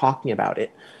gossip, was talking about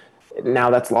it. Now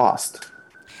that's lost.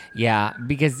 Yeah,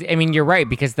 because, I mean, you're right,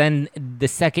 because then the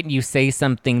second you say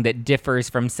something that differs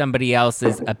from somebody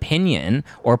else's opinion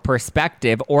or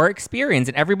perspective or experience,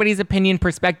 and everybody's opinion,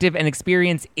 perspective, and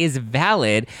experience is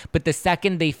valid, but the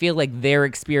second they feel like their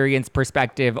experience,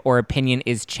 perspective, or opinion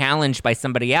is challenged by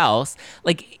somebody else,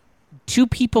 like, two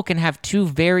people can have two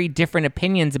very different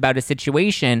opinions about a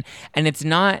situation, and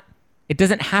it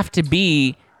doesn't have to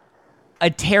be a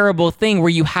terrible thing where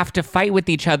you have to fight with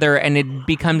each other and it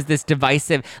becomes this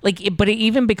divisive, but it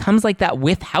even becomes like that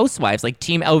with Housewives, like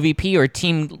Team LVP or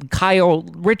Team Kyle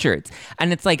Richards.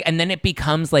 And it's like, and then it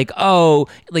becomes like, oh,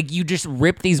 like you just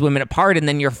rip these women apart and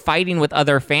then you're fighting with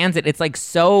other fans. It's like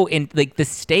like the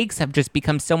stakes have just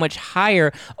become so much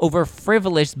higher over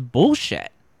frivolous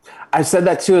bullshit. I said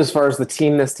that too, as far as the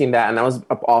team this, team that, and that was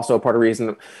also a part of the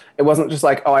reason. It wasn't just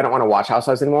like, oh, I don't want to watch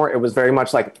Housewives anymore. It was very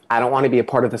much like, I don't want to be a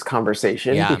part of this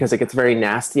conversation because it gets very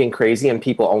nasty and crazy, and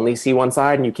people only see one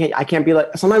side, and I can't be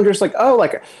like. Sometimes you're just like, oh,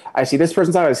 like I see this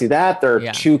person's side, I see that. There's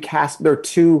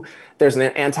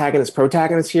an antagonist,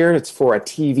 protagonist here. It's for a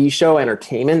TV show,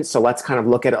 entertainment. So let's kind of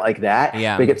look at it like that.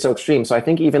 Yeah. But it gets so extreme. So I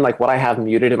think even like what I have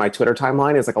muted in my Twitter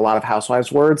timeline is like a lot of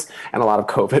Housewives words and a lot of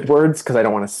COVID words because I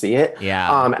don't want to see it.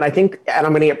 Yeah. And I think, and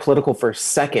I'm going to get political for a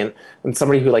second, and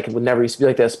somebody who like would never used to be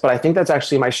like this, but I think that's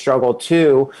actually my struggle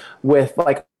too with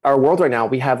like our world right now.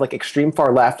 We have like extreme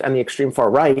far left and the extreme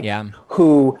far right,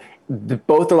 who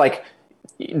both are like,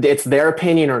 it's their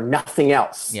opinion or nothing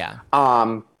else. Yeah.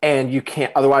 And you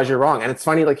can't, otherwise you're wrong. And it's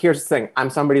funny, like, here's the thing.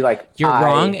 I'm somebody like, you're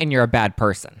wrong and you're a bad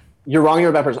person. You're wrong, you're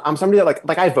a bad person. I'm somebody that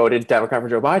like I voted Democrat for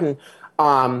Joe Biden.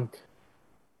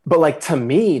 But like, to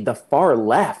me, the far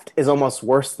left is almost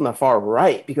worse than the far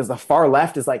right, because the far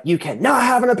left is like, you cannot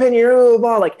have an opinion, blah, blah,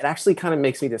 blah. Like, it actually kind of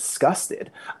makes me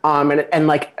disgusted. And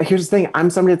like, here's the thing.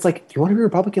 I'm somebody that's like, do you want to be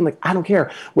Republican? Like, I don't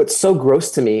care. What's so gross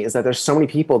to me is that there's so many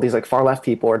people, these like far left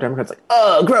people or Democrats, like,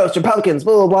 oh, gross, Republicans,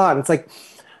 blah, blah, blah. And it's like,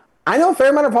 I know a fair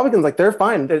amount of Republicans, like, they're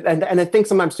fine. And I think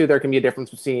sometimes, too, there can be a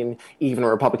difference between even a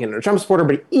Republican and a Trump supporter.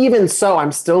 But even so,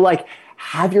 I'm still like,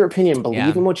 have your opinion,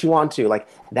 believe in what you want to. Like,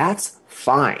 that's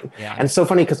fine. Yeah. And it's so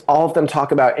funny because all of them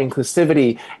talk about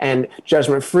inclusivity and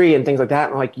judgment free and things like that.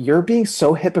 And I'm like, you're being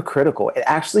so hypocritical. It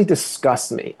actually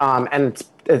disgusts me. And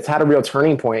it's had a real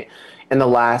turning point in the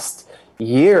last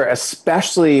year,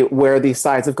 especially where these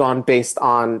sides have gone based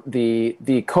on the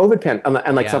COVID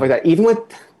and like stuff like that. Even with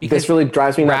because this really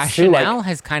drives me nuts too. Rationale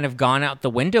has kind of gone out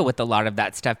the window with a lot of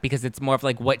that stuff because it's more of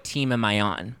like, what team am I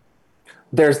on?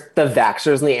 There's the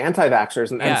vaxxers and the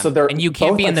anti-vaxxers, and so they're and you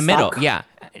can't be in the middle. Yeah.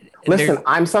 Listen,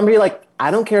 I'm somebody like,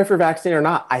 I don't care if you're vaccinated or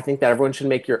not. I think that everyone should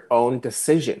make your own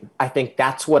decision. I think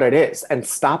that's what it is. And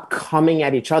stop coming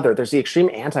at each other. There's the extreme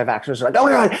anti-vaxxers who are like, oh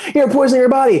my God, you're poisoning your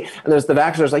body. And there's the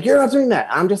vaxxers like, you're not doing that.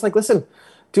 I'm just like, listen,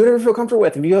 do whatever you feel comfortable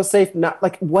with. If you feel safe, not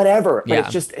like whatever.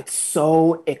 But it's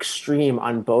so extreme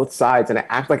on both sides. And it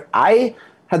acts like I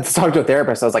had to talk to a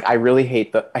therapist. I was like, I really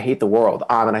hate the world.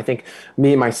 And I think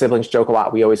me and my siblings joke a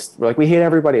lot. We're like, we hate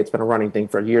everybody. It's been a running thing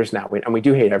for years now. And we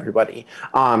do hate everybody.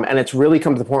 And it's really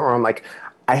come to the point where I'm like,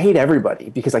 I hate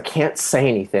everybody because I can't say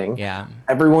anything. Yeah.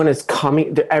 Everyone is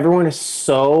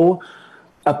so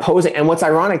opposing. And what's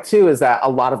ironic too is that a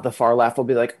lot of the far left will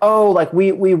be like, oh, like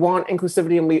we want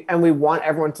inclusivity and we want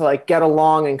everyone to like get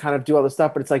along and kind of do all this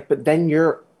stuff. But it's like, but then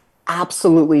you're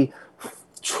absolutely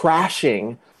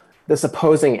trashing this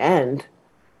opposing end.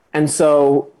 And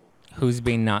so who's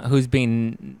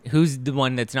the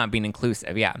one that's not being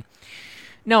inclusive? Yeah.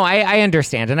 No, I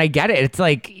understand and I get it. It's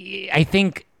like, I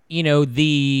think,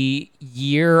 the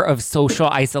year of social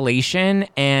isolation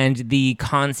and the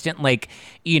constant, like,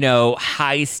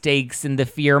 high stakes and the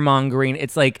fear mongering,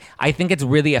 it's like, I think it's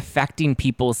really affecting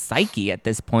people's psyche at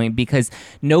this point because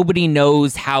nobody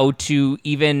knows how to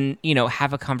even,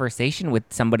 have a conversation with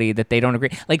somebody that they don't agree.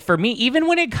 Like for me, even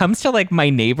when it comes to like my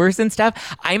neighbors and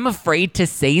stuff, I'm afraid to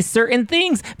say certain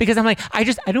things because I'm like, I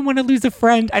don't want to lose a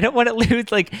friend. I don't want to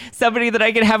lose like somebody that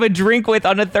I can have a drink with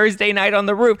on a Thursday night on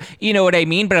the roof. You know what I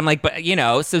mean? But I'm like,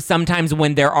 so sometimes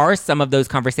when there are some of those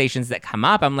conversations that come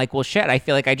up, I'm like, well, shit, I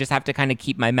feel like I just have to kind of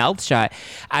keep my mouth shut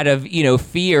out of,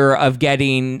 fear of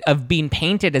being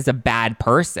painted as a bad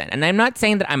person. And I'm not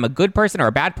saying that I'm a good person or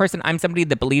a bad person. I'm somebody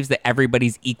that believes that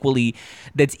everybody's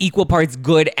that's equal parts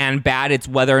good and bad. It's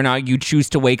whether or not you choose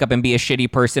to wake up and be a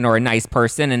shitty person or a nice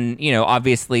person. And,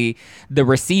 obviously the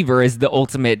receiver is the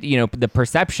ultimate, the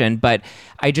perception. But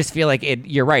I just feel like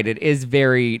you're right. It is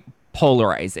very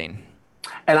polarizing.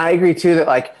 And I agree too that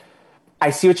like, I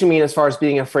see what you mean as far as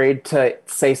being afraid to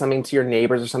say something to your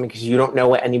neighbors or something because you don't know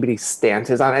what anybody's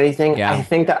stance is on anything. Yeah. I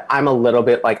think that I'm a little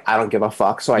bit like, I don't give a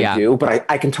fuck, so I do. But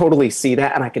I can totally see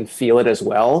that and I can feel it as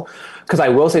well. Because I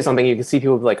will say something, you can see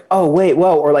people be like, oh, wait,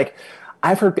 whoa. Or like,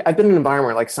 I've been in an environment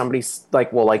where like somebody's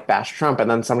like, will like bash Trump and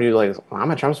then somebody will like, well, I'm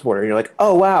a Trump supporter. And you're like,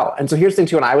 oh, wow. And so here's the thing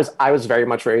too. And I was very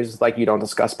much raised like, you don't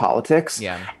discuss politics.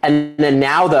 Yeah. And then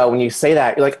now though, when you say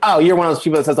that, you're like, oh, you're one of those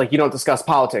people that says like, you don't discuss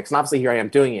politics. And obviously here I am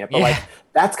doing it. But like,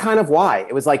 that's kind of why.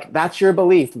 It was like, that's your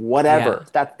belief, whatever.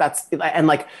 Yeah. That's and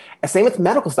like, same with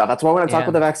medical stuff. That's why when I talk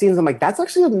about the vaccines, I'm like, that's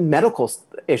actually a medical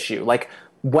issue. Like,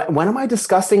 when am I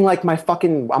discussing like my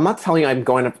fucking? I'm not telling you I'm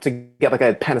going up to get like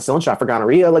a penicillin shot for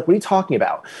gonorrhea. Like, what are you talking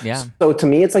about? Yeah. So to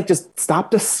me, it's like just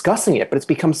stop discussing it. But it's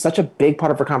become such a big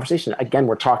part of our conversation. Again,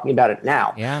 we're talking about it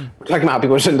now. Yeah. We're talking about how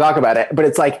people shouldn't talk about it, but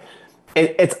it's like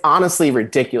it's honestly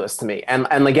ridiculous to me. And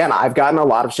again, I've gotten a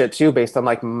lot of shit too based on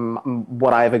like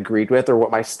what I've agreed with or what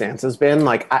my stance has been.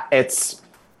 Like it's.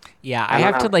 Yeah, I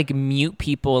have to like mute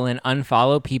people and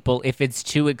unfollow people if it's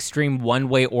too extreme one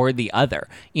way or the other.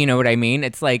 You know what I mean?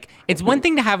 It's like, it's one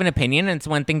thing to have an opinion and it's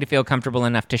one thing to feel comfortable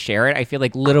enough to share it. I feel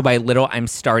like little by little, I'm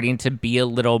starting to be a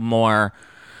little more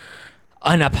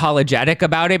unapologetic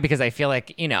about it because I feel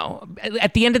like, you know,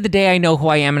 at the end of the day, I know who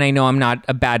I am and I know I'm not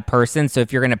a bad person. So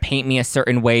if you're going to paint me a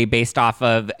certain way based off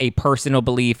of a personal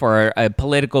belief or a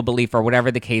political belief or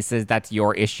whatever the case is, that's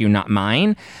your issue, not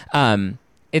mine.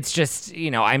 It's just,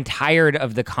 you know, I'm tired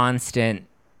of the constant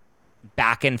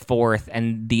back and forth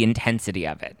and the intensity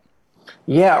of it.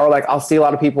 Yeah, or like I'll see a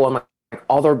lot of people and like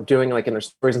all they're doing like in their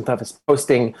stories and stuff is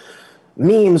posting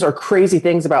memes or crazy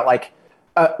things about like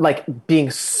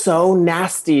being so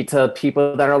nasty to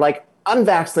people that are like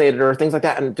unvaccinated or things like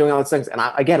that and doing all those things. And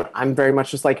I'm very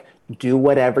much just like, do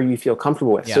whatever you feel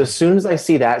comfortable with. Yeah. So as soon as I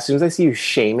see that, as soon as I see you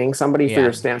shaming somebody for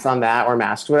your stance on that or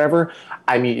masks or whatever,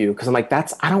 I mute you because I'm like,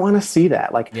 I don't want to see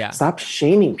that. Like, stop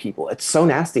shaming people. It's so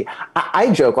nasty.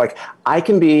 I joke like I'm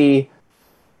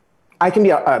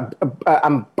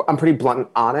pretty blunt and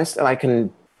honest, and I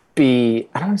can be.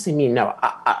 I don't want to say mean. No,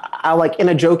 I like in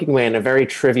a joking way, in a very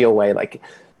trivial way, like,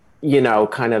 you know,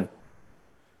 kind of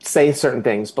say certain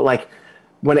things, but like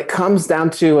when it comes down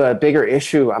to a bigger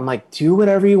issue, I'm like, do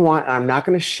whatever you want. And I'm not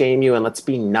going to shame you, and let's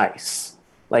be nice.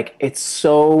 Like, it's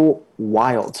so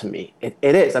wild to me. It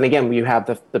is. And again, you have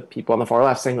the people on the far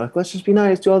left saying like, let's just be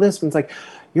nice, do all this. And it's like,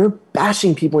 you're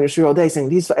bashing people in your street all day saying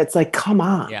these. It's like, come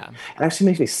on. Yeah. It actually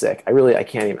makes me sick. I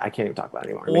can't even talk about it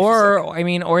anymore.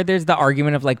 Or there's the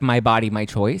argument of like my body, my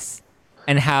choice.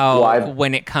 And how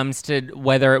when it comes to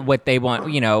what they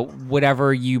want, you know,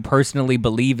 whatever you personally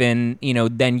believe in, you know,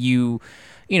 then you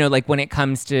know, like when it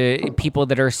comes to people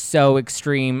that are so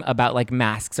extreme about like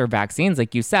masks or vaccines,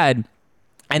 like you said,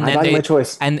 and my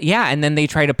choice. And then they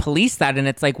try to police that. And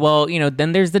it's like, well, you know,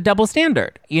 then there's the double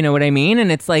standard. You know what I mean?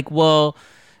 And it's like, well,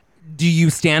 do you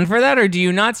stand for that or do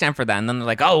you not stand for that? And then they're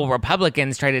like, oh,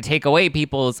 Republicans try to take away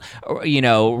people's, you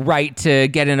know, right to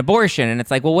get an abortion. And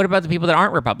it's like, well, what about the people that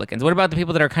aren't Republicans? What about the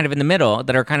people that are kind of in the middle,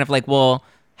 that are kind of like, well,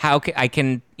 I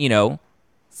can, you know,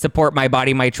 support my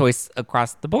body, my choice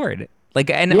across the board? Like,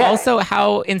 and also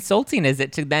how insulting is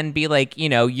it to then be like, you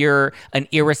know, you're an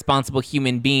irresponsible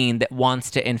human being that wants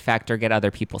to infect or get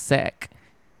other people sick.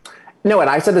 No, and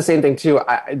I said the same thing too.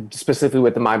 Specifically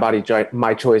with the "my body,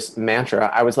 my choice"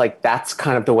 mantra, I was like, "That's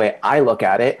kind of the way I look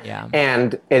at it." Yeah.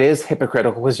 And it is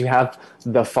hypocritical because you have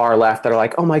the far left that are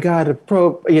like, "Oh my God,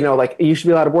 you know, like you should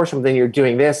be allowed abortion," but then you're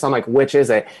doing this. I'm like, which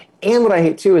is it? And what I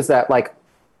hate too is that like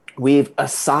we've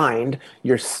assigned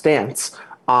your stance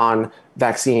on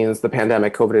vaccines, the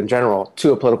pandemic, COVID in general,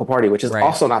 to a political party, which is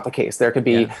also not the case. There could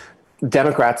be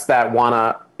Democrats that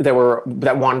wanted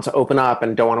to open up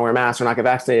and don't want to wear masks or not get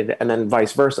vaccinated, and then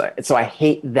vice versa. So I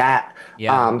hate that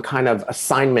kind of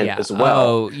assignment as well.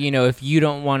 Oh, you know, if you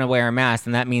don't want to wear a mask,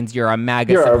 then that means you're a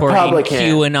MAGA supporting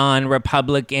QAnon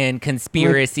Republican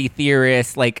conspiracy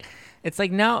theorist. Like, it's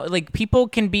like, no, like people are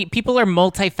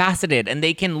multifaceted and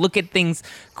they can look at things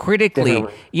critically.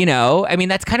 Definitely. You know, I mean,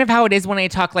 that's kind of how it is when I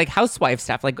talk like housewife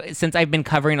stuff. Like, since I've been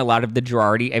covering a lot of the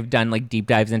Girardi, I've done like deep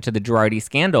dives into the Girardi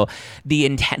scandal.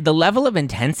 The level of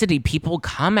intensity people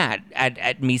come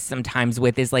at me sometimes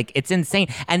with is like, it's insane.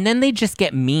 And then they just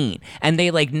get mean and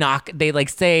they like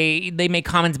they make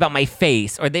comments about my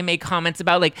face, or they make comments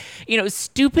about like, you know,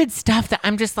 stupid stuff that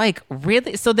I'm just like,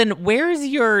 really? So then where's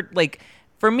your like,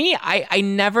 for me, I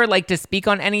never like to speak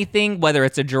on anything, whether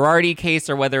it's a Girardi case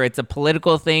or whether it's a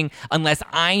political thing, unless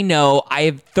I know I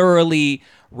have thoroughly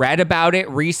read about it,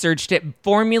 researched it,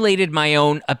 formulated my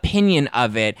own opinion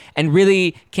of it, and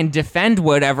really can defend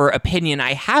whatever opinion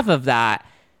I have of that.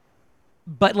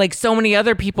 But like so many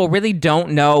other people really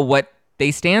don't know what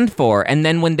they stand for. And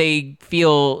then when they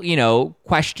feel, you know,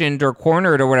 questioned or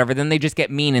cornered or whatever, then they just get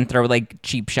mean and throw like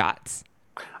cheap shots.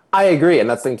 I agree. And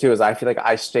that's the thing too, is I feel like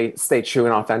I stay true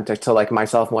and authentic to like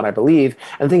myself and what I believe.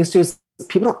 And the thing is too, is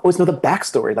people don't always know the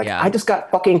backstory. Like I just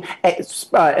got fucking,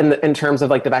 in terms of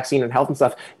like the vaccine and health and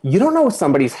stuff, you don't know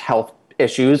somebody's health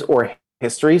issues or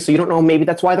history. So you don't know, maybe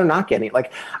that's why they're not getting it.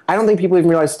 Like, I don't think people even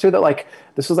realize too that like,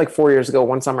 this was like 4 years ago,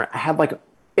 one summer, I had like,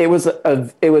 it was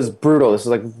brutal. This was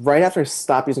like right after I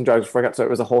stopped using drugs before I got, so it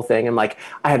was a whole thing. And like,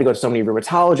 I had to go to so many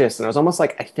rheumatologists, and it was almost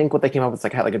like, I think what they came up with,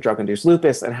 like, I had like a drug-induced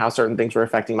lupus and how certain things were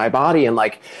affecting my body. And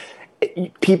like,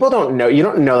 people don't know. You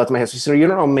don't know that's my history, so you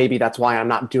don't know. Maybe that's why I'm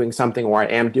not doing something, or I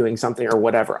am doing something, or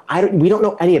whatever. We don't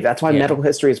know any of that. That's why medical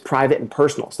history is private and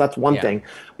personal. So that's one thing.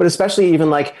 But especially even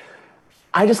like,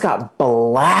 I just got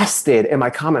blasted in my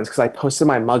comments because I posted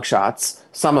my mugshots,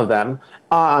 some of them,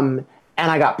 and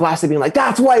I got blasted being like,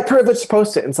 "That's white privilege to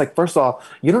post it." And it's like, first of all,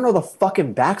 you don't know the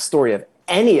fucking backstory of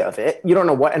any of it. You don't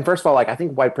know what. And first of all, like, I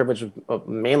think white privilege would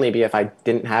mainly be if I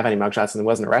didn't have any mugshots and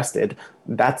wasn't arrested.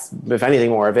 That's, if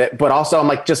anything, more of it. But also, I'm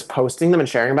like, just posting them and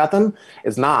sharing about them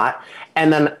is not.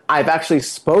 And then I've actually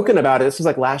spoken about it. This was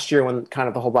like last year when kind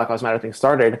of the whole Black Lives Matter thing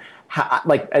started.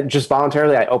 Like, just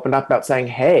voluntarily, I opened up about saying,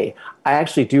 hey, I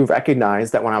actually do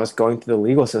recognize that when I was going through the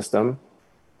legal system,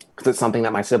 because it's something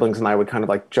that my siblings and I would kind of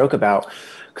like joke about,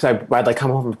 because I'd like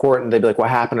come home from court and they'd be like, what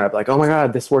happened? And I'd be like, oh my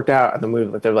God, this worked out. And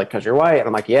then they're like, because you're white. And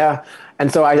I'm like, yeah. And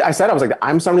so I said, I was like,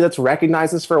 I'm somebody that's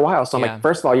recognized this for a while. So I'm like,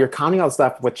 first of all, you're counting on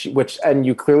stuff, which, and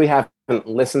you clearly haven't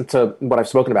listened to what I've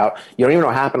spoken about. You don't even know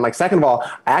what happened. Like, second of all,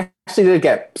 I actually did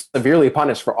get severely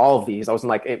punished for all of these. I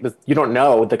wasn't like, you don't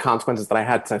know the consequences that I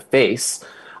had to face.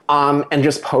 And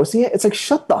just posting it, it's like,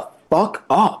 shut the fuck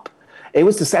up. It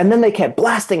was just, and then they kept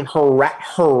blasting and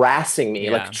harassing me,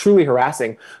 like truly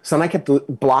harassing. So then I kept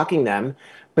blocking them,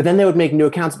 but then they would make new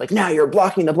accounts like, now you're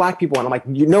blocking the black people. And I'm like,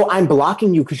 I'm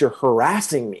blocking you because you're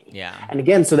harassing me. Yeah. And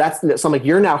again, so I'm like,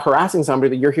 you're now harassing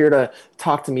somebody, that you're here to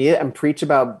talk to me and preach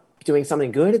about doing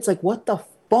something good. It's like, what the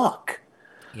fuck?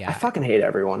 Yeah. I fucking hate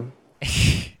everyone.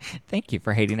 Thank you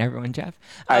for hating everyone, Jeff.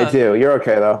 I do. You're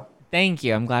okay though. Thank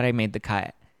you. I'm glad I made the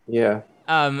cut. Yeah.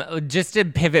 Just to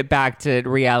pivot back to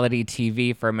reality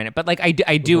TV for a minute, but like I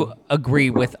do agree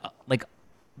with like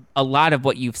a lot of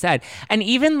what you've said, and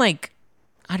even like,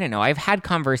 I don't know, I've had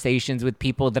conversations with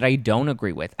people that I don't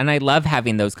agree with, and I love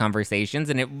having those conversations,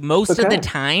 and most of the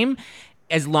time,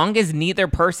 as long as neither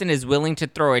person is willing to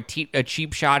throw a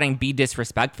cheap shot and be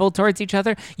disrespectful towards each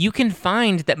other, you can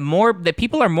find that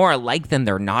people are more alike than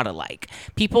they're not alike.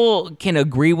 People can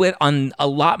agree with on a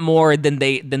lot more than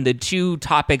the two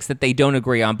topics that they don't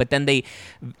agree on, but then they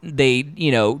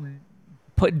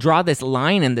draw this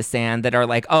line in the sand that are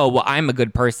like, oh, well, I'm a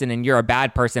good person and you're a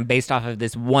bad person based off of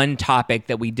this one topic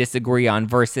that we disagree on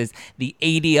versus the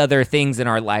 80 other things in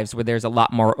our lives where there's a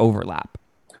lot more overlap.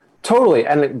 Totally.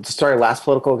 And sorry, last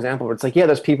political example, where it's like, yeah,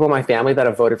 there's people in my family that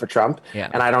have voted for Trump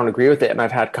and I don't agree with it. And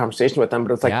I've had conversation with them,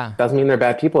 but it's like, doesn't mean they're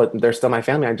bad people. They're still my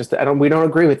family. We don't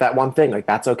agree with that one thing. Like,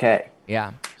 that's okay.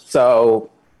 Yeah. So.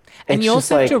 And you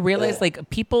also have to realize like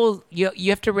people, you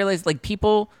have to realize like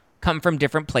people come from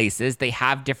different places. They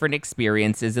have different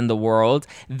experiences in the world.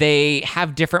 They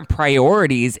have different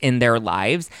priorities in their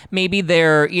lives. Maybe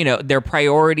their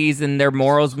priorities and their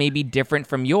morals may be different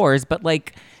from yours, but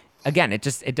like, again,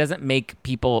 it doesn't make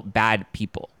people bad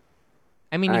people.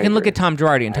 I mean, you can look at Tom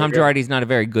Girardi, and Tom Girardi's not a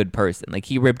very good person. Like,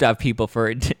 he ripped off people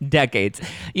for decades.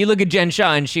 You look at Jen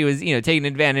Shah, and she was, taking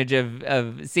advantage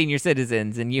of senior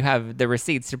citizens, and you have the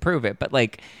receipts to prove it. But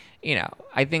like,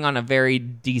 I think on a very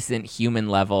decent human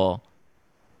level,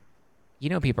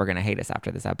 people are going to hate us after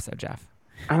this episode, Jeff.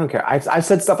 I don't care. I've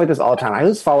said stuff like this all the time. I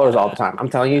lose followers all the time. I'm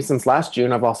telling you, since last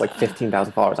June, I've lost like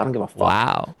 15,000 followers. I don't give a fuck.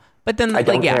 Wow. But then,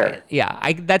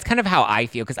 that's kind of how I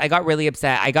feel, because I got really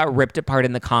upset. I got ripped apart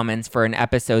in the comments for an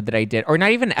episode that I did, or not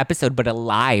even an episode, but a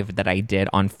live that I did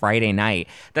on Friday night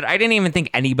that I didn't even think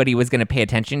anybody was going to pay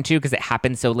attention to because it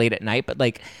happened so late at night. But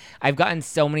like, I've gotten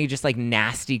so many just like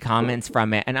nasty comments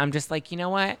from it, and I'm just like, you know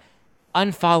what?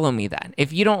 Unfollow me then.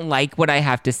 If you don't like what I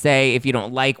have to say, if you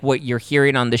don't like what you're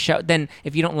hearing on the show, then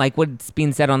if you don't like what's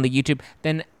being said on the YouTube,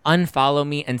 then unfollow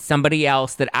me, and somebody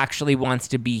else that actually wants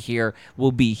to be here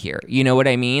will be here. You know what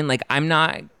I mean? Like, I'm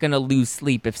not going to lose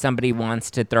sleep if somebody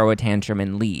wants to throw a tantrum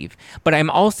and leave. But I'm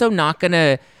also not going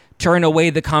to turn away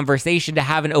the conversation to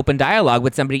have an open dialogue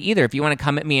with somebody either. If you want to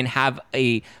come at me and have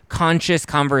a conscious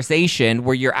conversation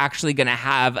where you're actually going to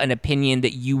have an opinion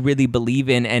that you really believe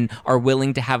in and are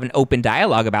willing to have an open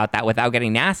dialogue about that without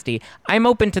getting nasty, I'm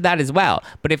open to that as well.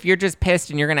 But if you're just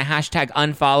pissed and you're going to hashtag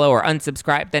unfollow or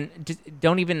unsubscribe, then just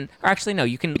don't even, or actually no,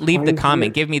 you can leave the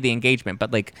comment, give me the engagement,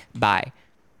 but like, bye.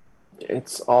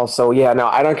 It's also,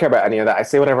 I don't care about any of that. I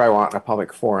say whatever I want in a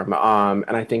public forum.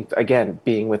 And I think, again,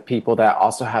 being with people that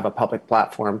also have a public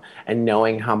platform and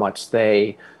knowing how much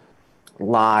they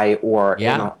lie or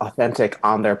authentic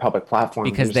on their public platform.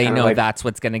 Because they know that's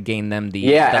what's going to gain them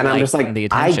the and I'm just like,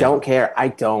 I don't care. I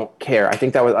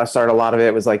think I started a lot of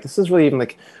it was like, this is really even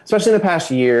like, especially in the past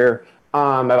year,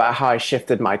 about how I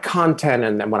shifted my content,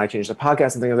 and then when I changed the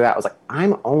podcast and things like that, I was like,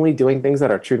 I'm only doing things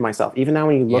that are true to myself. Even now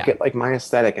when you look at like my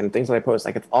aesthetic and things that I post,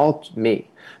 like it's all me.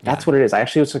 That's what it is. I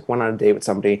actually just like went on a date with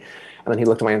somebody And then he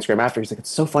looked at my Instagram after. He's like, it's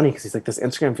so funny because he's like, this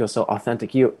Instagram feels so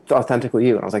authentically you.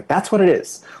 And I was like, that's what it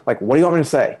is. Like, what do you want me to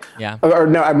say? Yeah. Or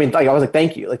no, I mean, like, I was like,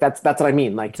 thank you. Like, that's what I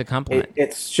mean. Like, it's a compliment.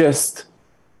 It's just,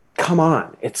 come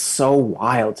on. It's so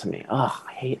wild to me. Ugh,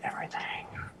 I hate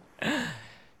everything.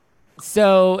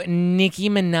 So Nicki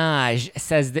Minaj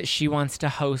says that she wants to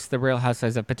host the Real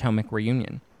Housewives of Potomac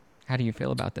reunion. How do you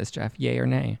feel about this, Jeff? Yay or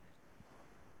nay?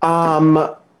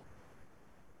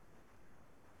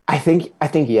 I think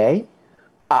yay.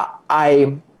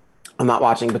 I'm not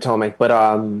watching Potomac, but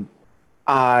I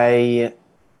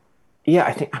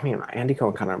mean, Andy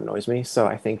Cohen kind of annoys me, so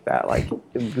I think that like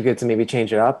it would be good to maybe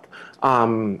change it up.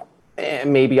 And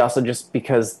maybe also just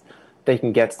because they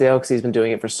can get stale because he's been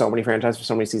doing it for so many franchises for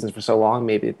so many seasons for so long.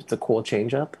 Maybe it's a cool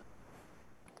change up.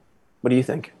 What do you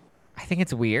think? I think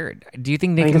it's weird. Do you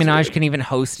think Nicki Minaj can even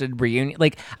host a reunion?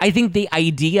 Like, I think the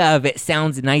idea of it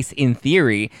sounds nice in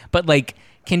theory, but like,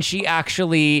 can she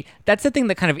actually? That's the thing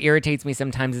that kind of irritates me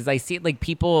sometimes is I see like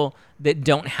people that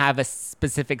don't have a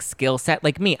specific skill set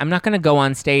like me. I'm not going to go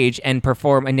on stage and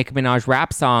perform a Nicki Minaj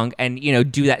rap song and, you know,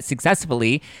 do that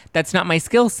successfully. That's not my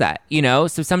skill set, you know?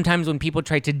 So sometimes when people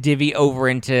try to divvy over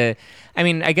into, I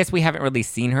mean, I guess we haven't really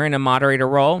seen her in a moderator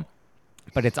role,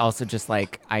 but it's also just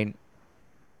like,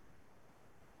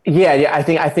 Yeah, I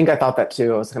think I thought that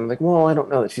too. I was kind of like, well, I don't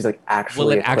know that she's like actually.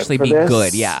 Will it actually be this.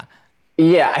 good? Yeah.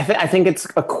 Yeah, I think it's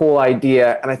a cool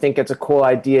idea, and I think it's a cool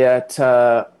idea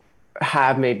to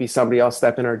have maybe somebody else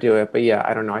step in or do it. But yeah,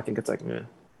 I don't know. I think it's like,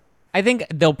 I think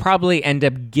they'll probably end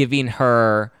up giving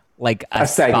her like a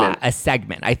segment.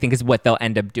 I think is what they'll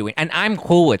end up doing, and I'm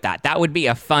cool with that. That would be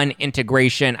a fun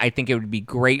integration. I think it would be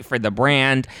great for the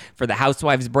brand, for the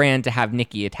Housewives brand, to have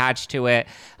Nicki attached to it.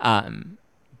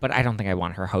 But I don't think I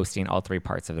want her hosting all three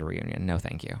parts of the reunion. No,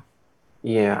 thank you.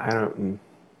 Yeah, I don't.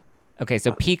 Okay,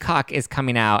 so Peacock is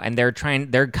coming out, and they're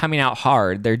coming out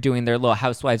hard. They're doing their little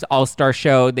Housewives All-Star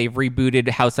show. They've rebooted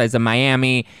Housewives of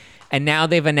Miami, and now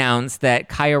they've announced that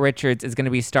Kaya Richards is going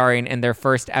to be starring in their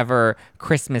first ever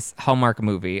Christmas Hallmark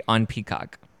movie on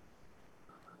Peacock.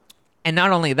 And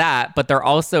not only that, but they're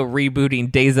also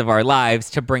rebooting Days of Our Lives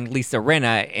to bring Lisa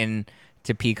Rinna in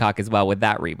to Peacock as well with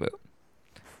that reboot.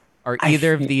 Are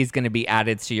either of these going to be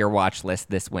added to your watch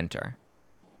list this winter?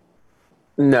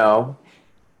 No.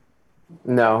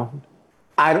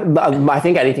 I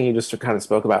think anything you just kind of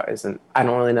spoke about isn't. I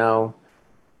don't really know.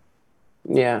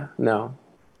 Yeah, no.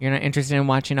 You're not interested in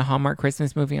watching a Hallmark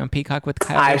Christmas movie on Peacock with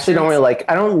Kyle? I actually don't really like.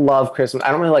 I don't love Christmas.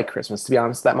 I don't really like Christmas, to be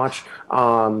honest, that much.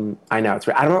 I know it's.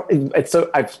 I don't. It's so.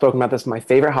 I've spoken about this. My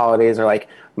favorite holidays are like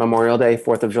Memorial Day,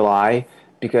 4th of July,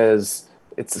 because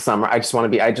it's the summer. I just want to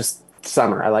be.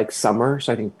 Summer. I like summer,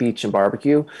 so I think beach and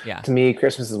barbecue. Yeah. To me,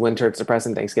 Christmas is winter. It's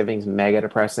depressing. Thanksgiving is mega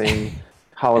depressing.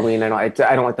 Halloween, I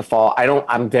don't like the fall.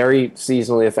 I'm very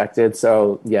seasonally affected,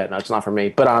 so yeah, no, it's not for me.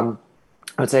 But I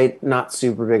would say not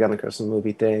super big on the Christmas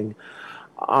movie thing.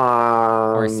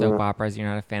 Or soap operas. You're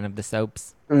not a fan of the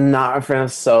soaps? Not a fan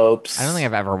of soaps. I don't think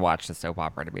I've ever watched a soap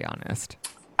opera, to be honest.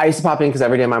 I used to pop in because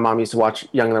every day my mom used to watch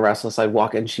Young and the Restless. I'd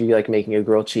walk in, she'd be like making a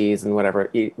grilled cheese and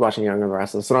whatever, watching Young and the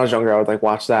Restless. When I was younger, I would like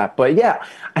watch that. But yeah,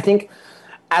 I think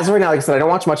as of right now, like I said, I don't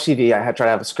watch much TV. I try to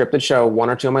have a scripted show, one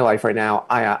or two in my life right now.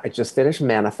 I just finished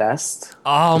Manifest.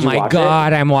 Oh my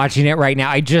God, I'm watching it right now.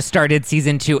 I just started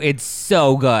season 2. It's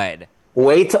so good.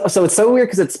 So it's so weird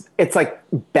because it's like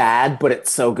bad, but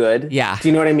it's so good. Yeah. Do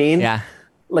you know what I mean? Yeah.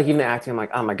 Like even the acting, I'm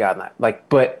like, oh my God,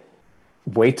 but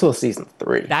wait till season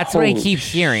 3. That's what I keep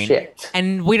hearing. Shit.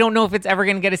 And we don't know if it's ever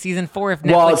going to get a season 4 if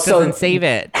Netflix doesn't save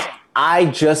it. I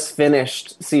just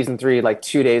finished season 3 like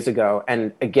 2 days ago,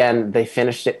 and again, they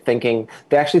finished it thinking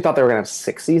they actually thought they were gonna have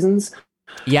 6 seasons.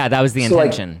 Yeah, that was the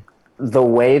intention. Like, the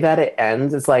way that it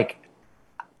ends, it's like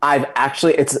I've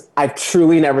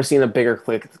truly never seen a bigger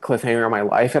cliffhanger in my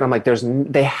life, and I'm like,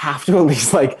 they have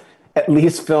to at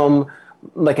least film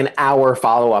like an hour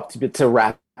follow up to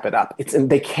wrap it up.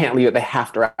 They can't leave it. They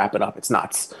have to wrap it up. It's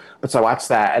nuts. But so I watched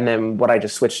that, and then what I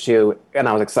just switched to, and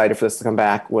I was excited for this to come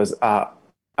back, was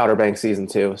Outer Banks season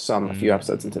 2, so I'm a few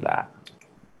episodes into that.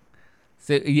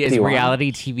 So is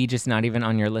reality TV just not even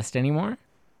on your list anymore?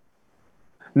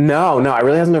 No, I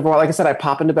really hasn't been. Like I said, I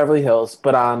pop into Beverly Hills,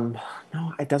 but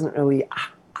no, it doesn't really.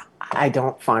 I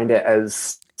don't find it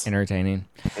as entertaining.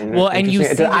 Well, and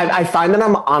I find that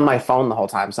I'm on my phone the whole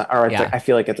time, I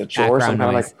feel like it's a chore. So I'm kind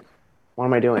of like, what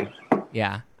am I doing?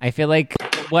 Yeah, I feel like.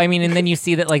 Well, I mean, and then you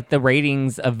see that like the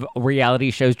ratings of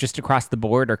reality shows just across the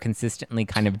board are consistently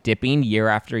kind of dipping year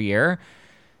after year.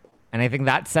 And I think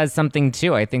that says something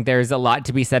too. I think there's a lot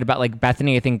to be said about like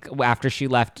Bethany. I think after she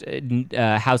left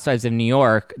Housewives of New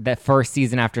York, that first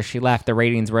season after she left, the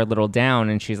ratings were a little down.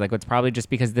 And she's like, well, it's probably just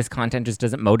because this content just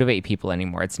doesn't motivate people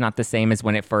anymore. It's not the same as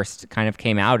when it first kind of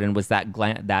came out and was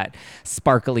that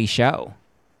sparkly show.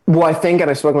 Well, I think,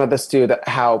 and I've spoken about this too, that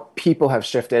how people have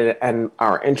shifted and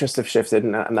our interests have shifted.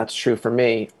 And that's true for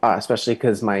me, especially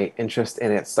because my interest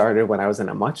in it started when I was in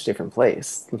a much different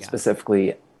place,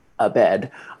 specifically a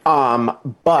bed.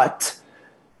 But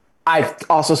I've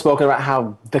also spoken about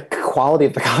how the quality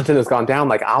of the content has gone down.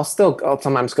 Like I'll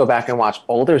sometimes go back and watch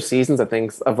older seasons of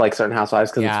things of like certain housewives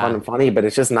because it's fun and funny, but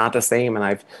it's just not the same. And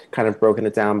I've kind of broken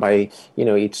it down by,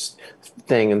 each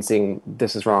thing and seeing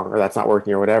this is wrong or that's not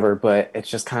working or whatever. But it's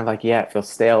just kind of like, it feels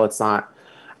stale. It's not,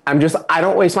 I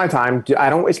don't waste my time. I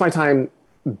don't waste my time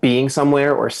being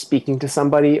somewhere or speaking to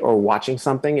somebody or watching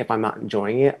something if I'm not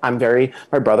enjoying it.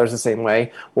 My brother's the same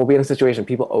way. We'll be in a situation,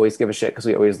 people always give a shit because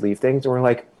we always leave things and we're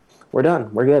like, we're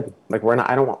done, we're good. Like why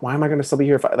am I going to still be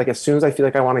here? As soon as I feel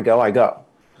like I want to go, I go.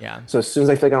 Yeah. So as soon as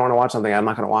I feel like I want to watch something, I'm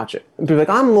not going to watch it. And people are like,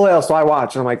 I'm loyal, so I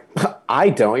watch. And I'm like, I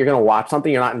don't. You're going to watch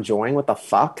something you're not enjoying? What the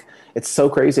fuck? It's so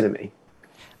crazy to me.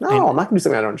 No, I'm not going to do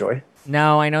something I don't enjoy.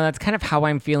 No, I know that's kind of how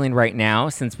I'm feeling right now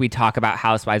since we talk about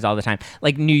Housewives all the time.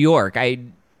 Like New York,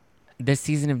 this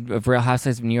season of Real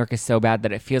Housewives of New York is so bad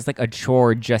that it feels like a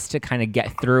chore just to kind of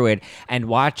get through it and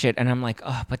watch it. And I'm like,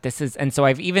 oh, but this is... And so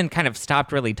I've even kind of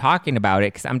stopped really talking about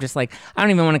it because I'm just like, I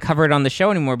don't even want to cover it on the show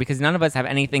anymore because none of us have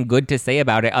anything good to say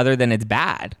about it other than it's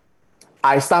bad.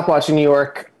 I stopped watching New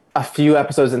York a few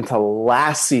episodes into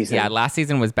last season. Yeah, last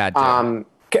season was bad too.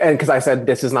 And because I said,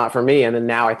 this is not for me. And then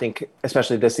now I think,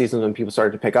 especially this season when people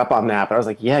started to pick up on that, but I was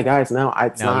like, yeah, guys, no,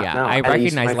 it's not. Yeah. No, I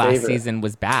recognize last season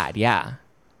was bad. Yeah.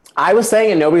 I was saying,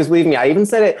 and nobody was believing me. I even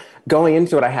said it going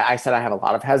into it. I said I have a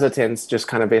lot of hesitance, just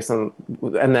kind of based on.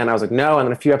 And then I was like, no. And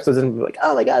then a few episodes in, like,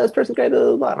 oh my god, this person's great. Blah,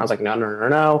 blah, blah. And I was like, no.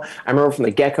 I remember from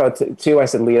the get-go too. I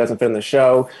said Leah doesn't fit in the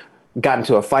show. Got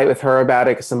into a fight with her about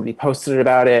it because somebody posted it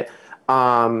about it.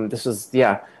 This was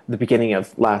the beginning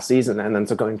of last season, and then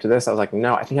so going to this, I was like,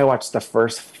 no. I think I watched the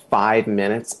first 5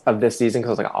 minutes of this season because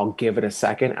I was like, I'll give it a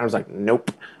second. And I was like,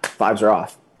 nope, vibes are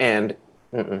off, and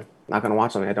not gonna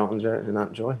watch something I do not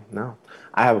enjoy. No,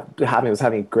 was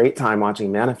having a great time watching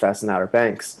Manifest and Outer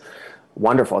Banks.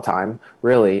 Wonderful time,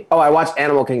 really. Oh, I watched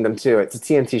Animal Kingdom too. It's a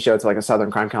TNT show. It's like a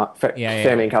Southern crime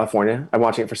family in California. I'm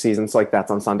watching it for seasons, so like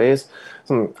that's on Sundays.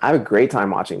 So I have a great time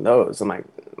watching those. I'm like,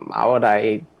 how would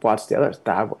I watch the others?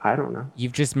 I don't know.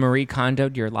 You've just Marie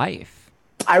Kondo'd your life.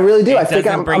 I really do. I think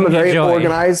I'm a very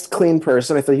organized, clean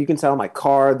person. I feel like you can tell my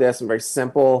car, I'm very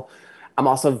simple. I'm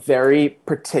also very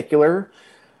particular.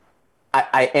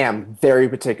 I am very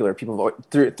particular. People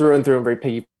through and through. I'm very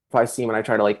picky. If I see when I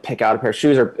try to like pick out a pair of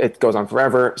shoes, or it goes on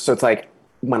forever. So it's like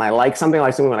when I like something, I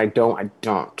like something. When I don't, I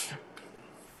don't.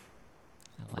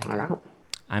 I don't.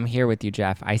 I'm here with you,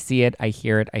 Jeff. I see it. I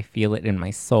hear it. I feel it in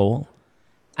my soul.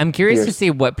 I'm curious to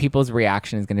see what people's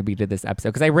reaction is going to be to this episode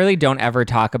because I really don't ever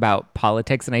talk about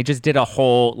politics, and I just did a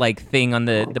whole like thing on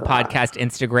the podcast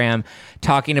Instagram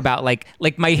talking about like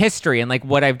my history and like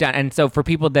what I've done. And so for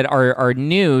people that are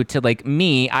new to like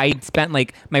me, I spent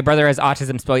like my brother has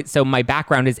autism, so my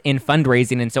background is in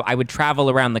fundraising, and so I would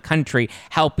travel around the country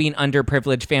helping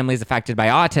underprivileged families affected by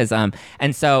autism,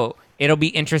 and so it'll be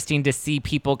interesting to see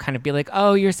people kind of be like,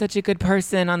 oh, you're such a good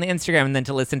person on the Instagram, and then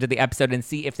to listen to the episode and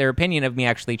see if their opinion of me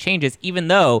actually changes, even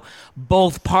though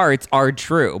both parts are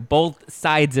true. Both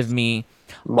sides of me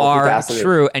are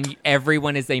true, and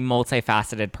everyone is a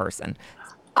multifaceted person.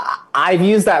 I've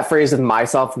used that phrase with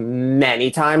myself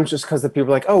many times just because the people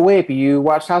are like, oh, wait, but you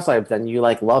watch Housewives, then you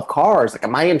like love cars. Like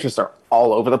my interests are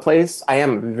all over the place. I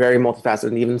am very multifaceted,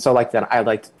 and even so like that, I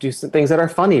like to do some things that are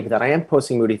funny, but then I am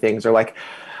posting moody things, or like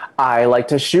I like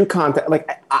to shoot content.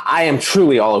 Like I am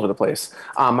truly all over the place.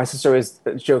 My sister always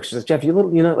jokes. She says, "Jeff, you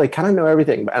like kind of know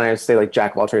everything." And I say like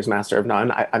Jack of all trades, master of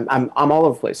none. I'm all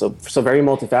over the place. So very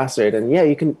multifaceted. And yeah,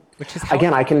 you can.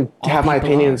 Again, I can have my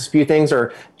opinions, spew things,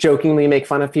 or jokingly make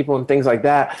fun of people and things like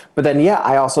that. But then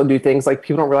I also do things like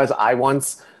people don't realize I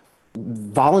once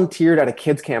volunteered at a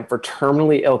kids camp for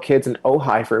terminally ill kids in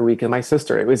Ojai for a week with my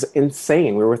sister. It was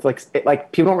insane. We were with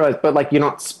like people don't realize, but like you're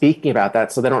not speaking about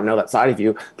that, so they don't know that side of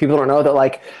you. People don't know that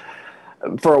like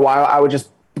for a while I would just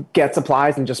get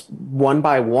supplies and just one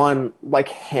by one like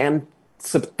hand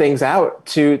some things out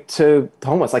to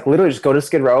homeless. Like literally just go to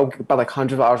Skid Row, buy like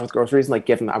 $100 worth of groceries, and like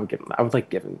I would like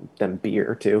giving them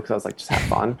beer too, because I was like, just have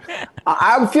fun.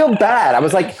 I would feel bad. I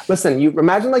was like, listen, you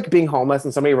imagine like being homeless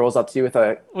and somebody rolls up to you with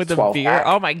a beer. Pack.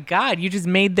 Oh my God, you just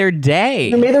made their day.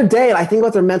 You made their day, and I think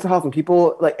about their mental health and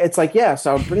people like it's like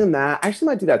so I would bring them that. I actually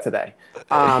might do that today.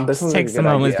 This take some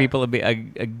homeless people to be a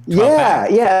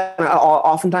yeah. And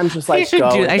oftentimes just like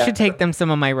I should take them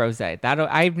some of my rosé.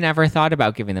 I've never thought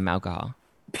about giving them alcohol.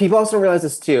 People also realize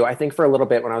this too. I think for a little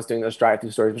bit when I was doing those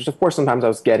drive-through stories, which of course sometimes I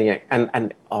was getting it,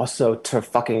 and also to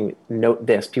fucking note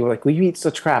this, people were like, "Will you eat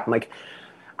such crap?" I'm like,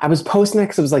 I was posting that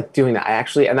because I was like doing that.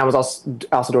 And that was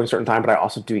also during a certain time, but I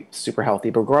also do eat super healthy.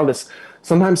 But regardless,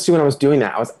 sometimes too when I was doing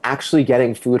that, I was actually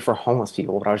getting food for homeless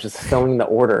people, but I was just filling the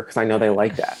order because I know they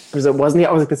like that. Because I was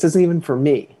like, this isn't even for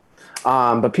me.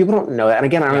 But people don't know that. And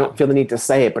again, I don't feel the need to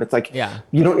say it, but it's like,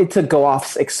 you don't need to go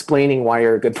off explaining why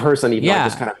you're a good person, even though I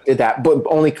just kind of did that, but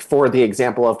only for the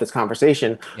example of this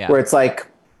conversation where it's like,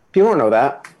 people don't know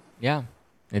that. Yeah,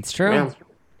 it's true. Yeah,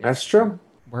 that's true.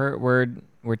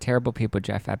 We're terrible people,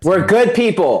 Jeff Epstein. We're good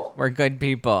people. We're good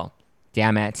people.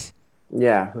 Damn it.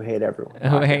 Yeah, who hate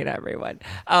everyone.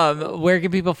 Where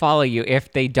can people follow you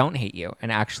if they don't hate you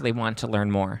and actually want to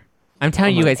learn more? I'm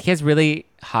telling you guys, he has really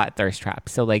hot thirst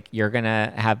traps. So, like, you're going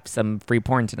to have some free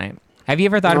porn tonight. Have you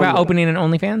ever thought about opening an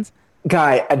OnlyFans?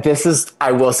 Guy,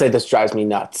 I will say this drives me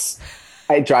nuts.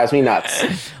 It drives me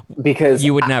nuts because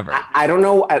you would never. I don't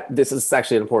know. This is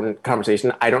actually an important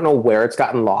conversation. I don't know where it's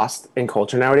gotten lost in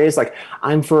culture nowadays. Like,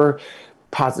 I'm for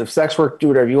positive sex work, do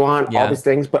whatever you want, all these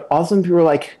things. But all of a sudden people are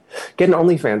like, get an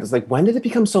OnlyFans. It's like, when did it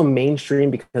become so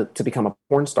mainstream to become a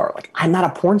porn star? Like, I'm not a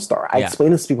porn star. I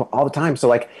explain this to people all the time. So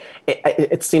like,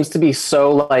 it seems to be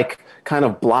so like kind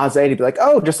of blasé to be like,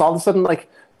 oh, just all of a sudden like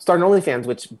start an OnlyFans,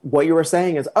 which what you were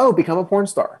saying is, oh, become a porn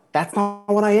star. That's not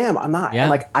what I am. I'm not. Yeah. And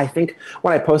like, I think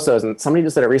when I post those, and somebody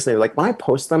just said it recently, like when I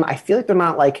post them, I feel like they're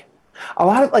not like, a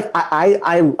lot of like I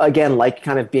again like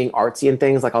kind of being artsy and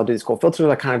things. Like I'll do these cool filters.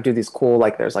 I kind of do these cool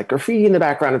like there's like graffiti in the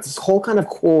background. It's this whole kind of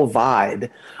cool vibe.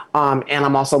 And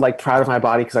I'm also like proud of my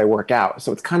body because I work out.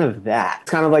 So it's kind of that.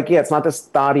 It's kind of like it's not this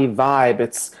thoughty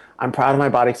vibe. I'm proud of my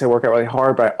body because I work out really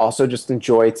hard, but I also just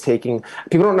enjoy taking.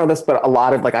 People don't know this, but a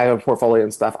lot of like I have a portfolio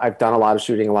and stuff. I've done a lot of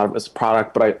shooting. A lot of this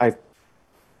product, but I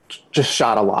just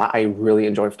shot a lot. I really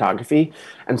enjoy photography,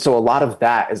 and so a lot of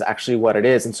that is actually what it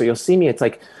is. And so you'll see me. It's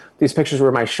like these pictures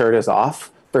where my shirt is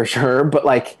off for sure, but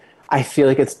like I feel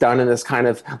like it's done in this kind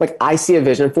of like I see a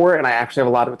vision for it, and I actually have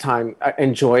a lot of time. I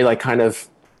enjoy like kind of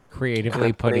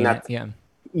creatively putting that.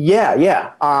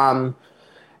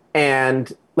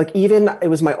 And like even it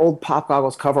was my old Pop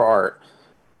Goggles cover art,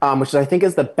 which I think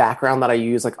is the background that I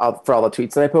use like for all the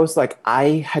tweets that I post. Like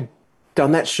I had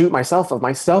done that shoot myself, and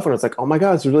it's like, oh my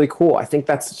god, it's really cool. I think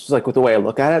that's just like with the way I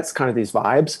look at it. It's kind of these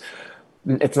vibes.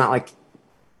 It's not like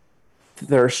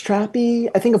thirst trappy.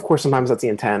 I think of course sometimes that's the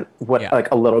intent.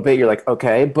 Like a little bit, you're like,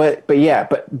 okay, but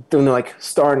then they're like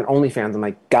start an OnlyFans. I'm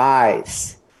like,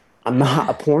 guys, I'm not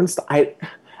a porn star. I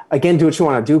again do what you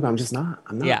want to do, but I'm just not.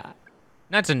 I'm not. Yeah.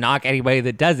 Not to knock anybody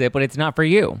that does it, but it's not for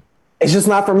you. It's just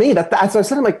not for me. That's what I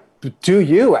said. I'm like, do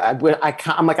you? I'm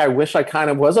like, I wish I kind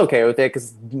of was okay with it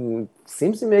because it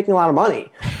seems to be making a lot of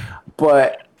money.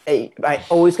 But I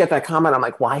always get that comment. I'm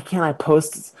like, why can't I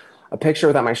post a picture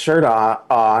without my shirt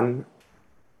on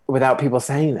without people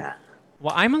saying that?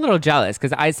 Well, I'm a little jealous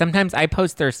because sometimes I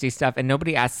post thirsty stuff and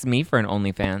nobody asks me for an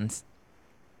OnlyFans.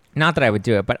 Not that I would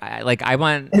do it, but I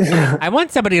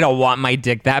want somebody to want my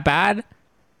dick that bad.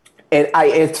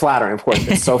 It's flattering, of course.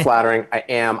 It's so flattering.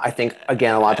 I think,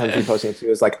 again, a lot of times you posting it too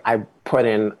is like I put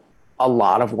in a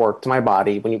lot of work to my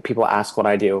body. When people ask what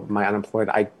I do, my unemployed,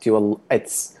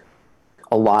 it's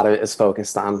a lot of it is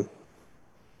focused on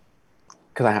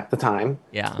because I have the time.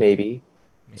 Yeah. Maybe.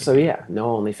 So yeah,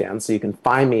 no OnlyFans. So you can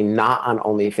find me not on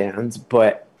OnlyFans,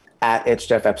 but at It's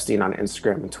Jeff Epstein on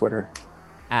Instagram and Twitter.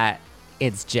 At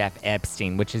It's Jeff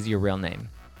Epstein, which is your real name.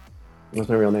 What's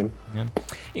my real name?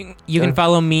 Yeah. You can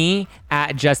follow me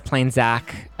at Just Plain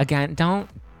Zach. Again, don't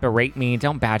berate me.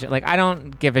 Don't badge it. Like, I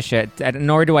don't give a shit,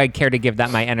 nor do I care to give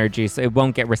that my energy, so it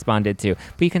won't get responded to.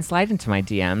 But you can slide into my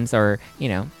DMs, or,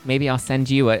 maybe I'll send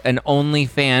you an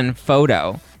OnlyFan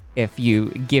photo if you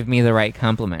give me the right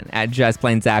compliment at Just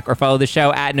Plain Zach, or follow the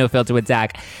show at No Filter with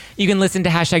Zach. You can listen to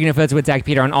hashtag No Filter with Zach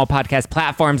Peter on all podcast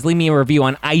platforms. Leave me a review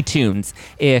on iTunes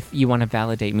if you want to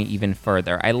validate me even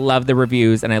further. I love the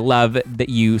reviews, and I love that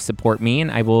you support me, and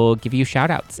I will give you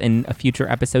shout outs in a future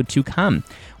episode to come.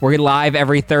 We're live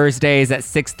every Thursdays at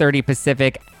 6:30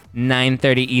 Pacific,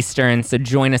 9:30 Eastern. So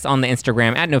join us on the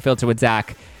Instagram at No Filter with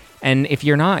Zach. And if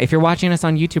you're watching us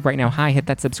on YouTube right now, hi, hit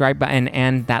that subscribe button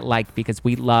and that like, because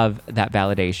we love that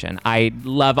validation. I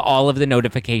love all of the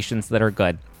notifications that are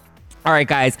good. All right,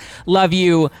 guys, love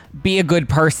you. Be a good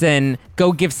person.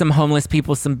 Go give some homeless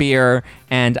people some beer.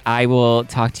 And I will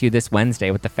talk to you this Wednesday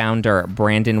with the founder,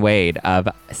 Brandon Wade of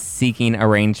Seeking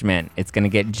Arrangement. It's going to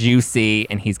get juicy,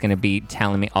 and he's going to be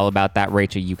telling me all about that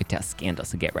Rachel Uchitel scandal.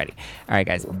 So get ready. All right,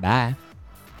 guys, bye.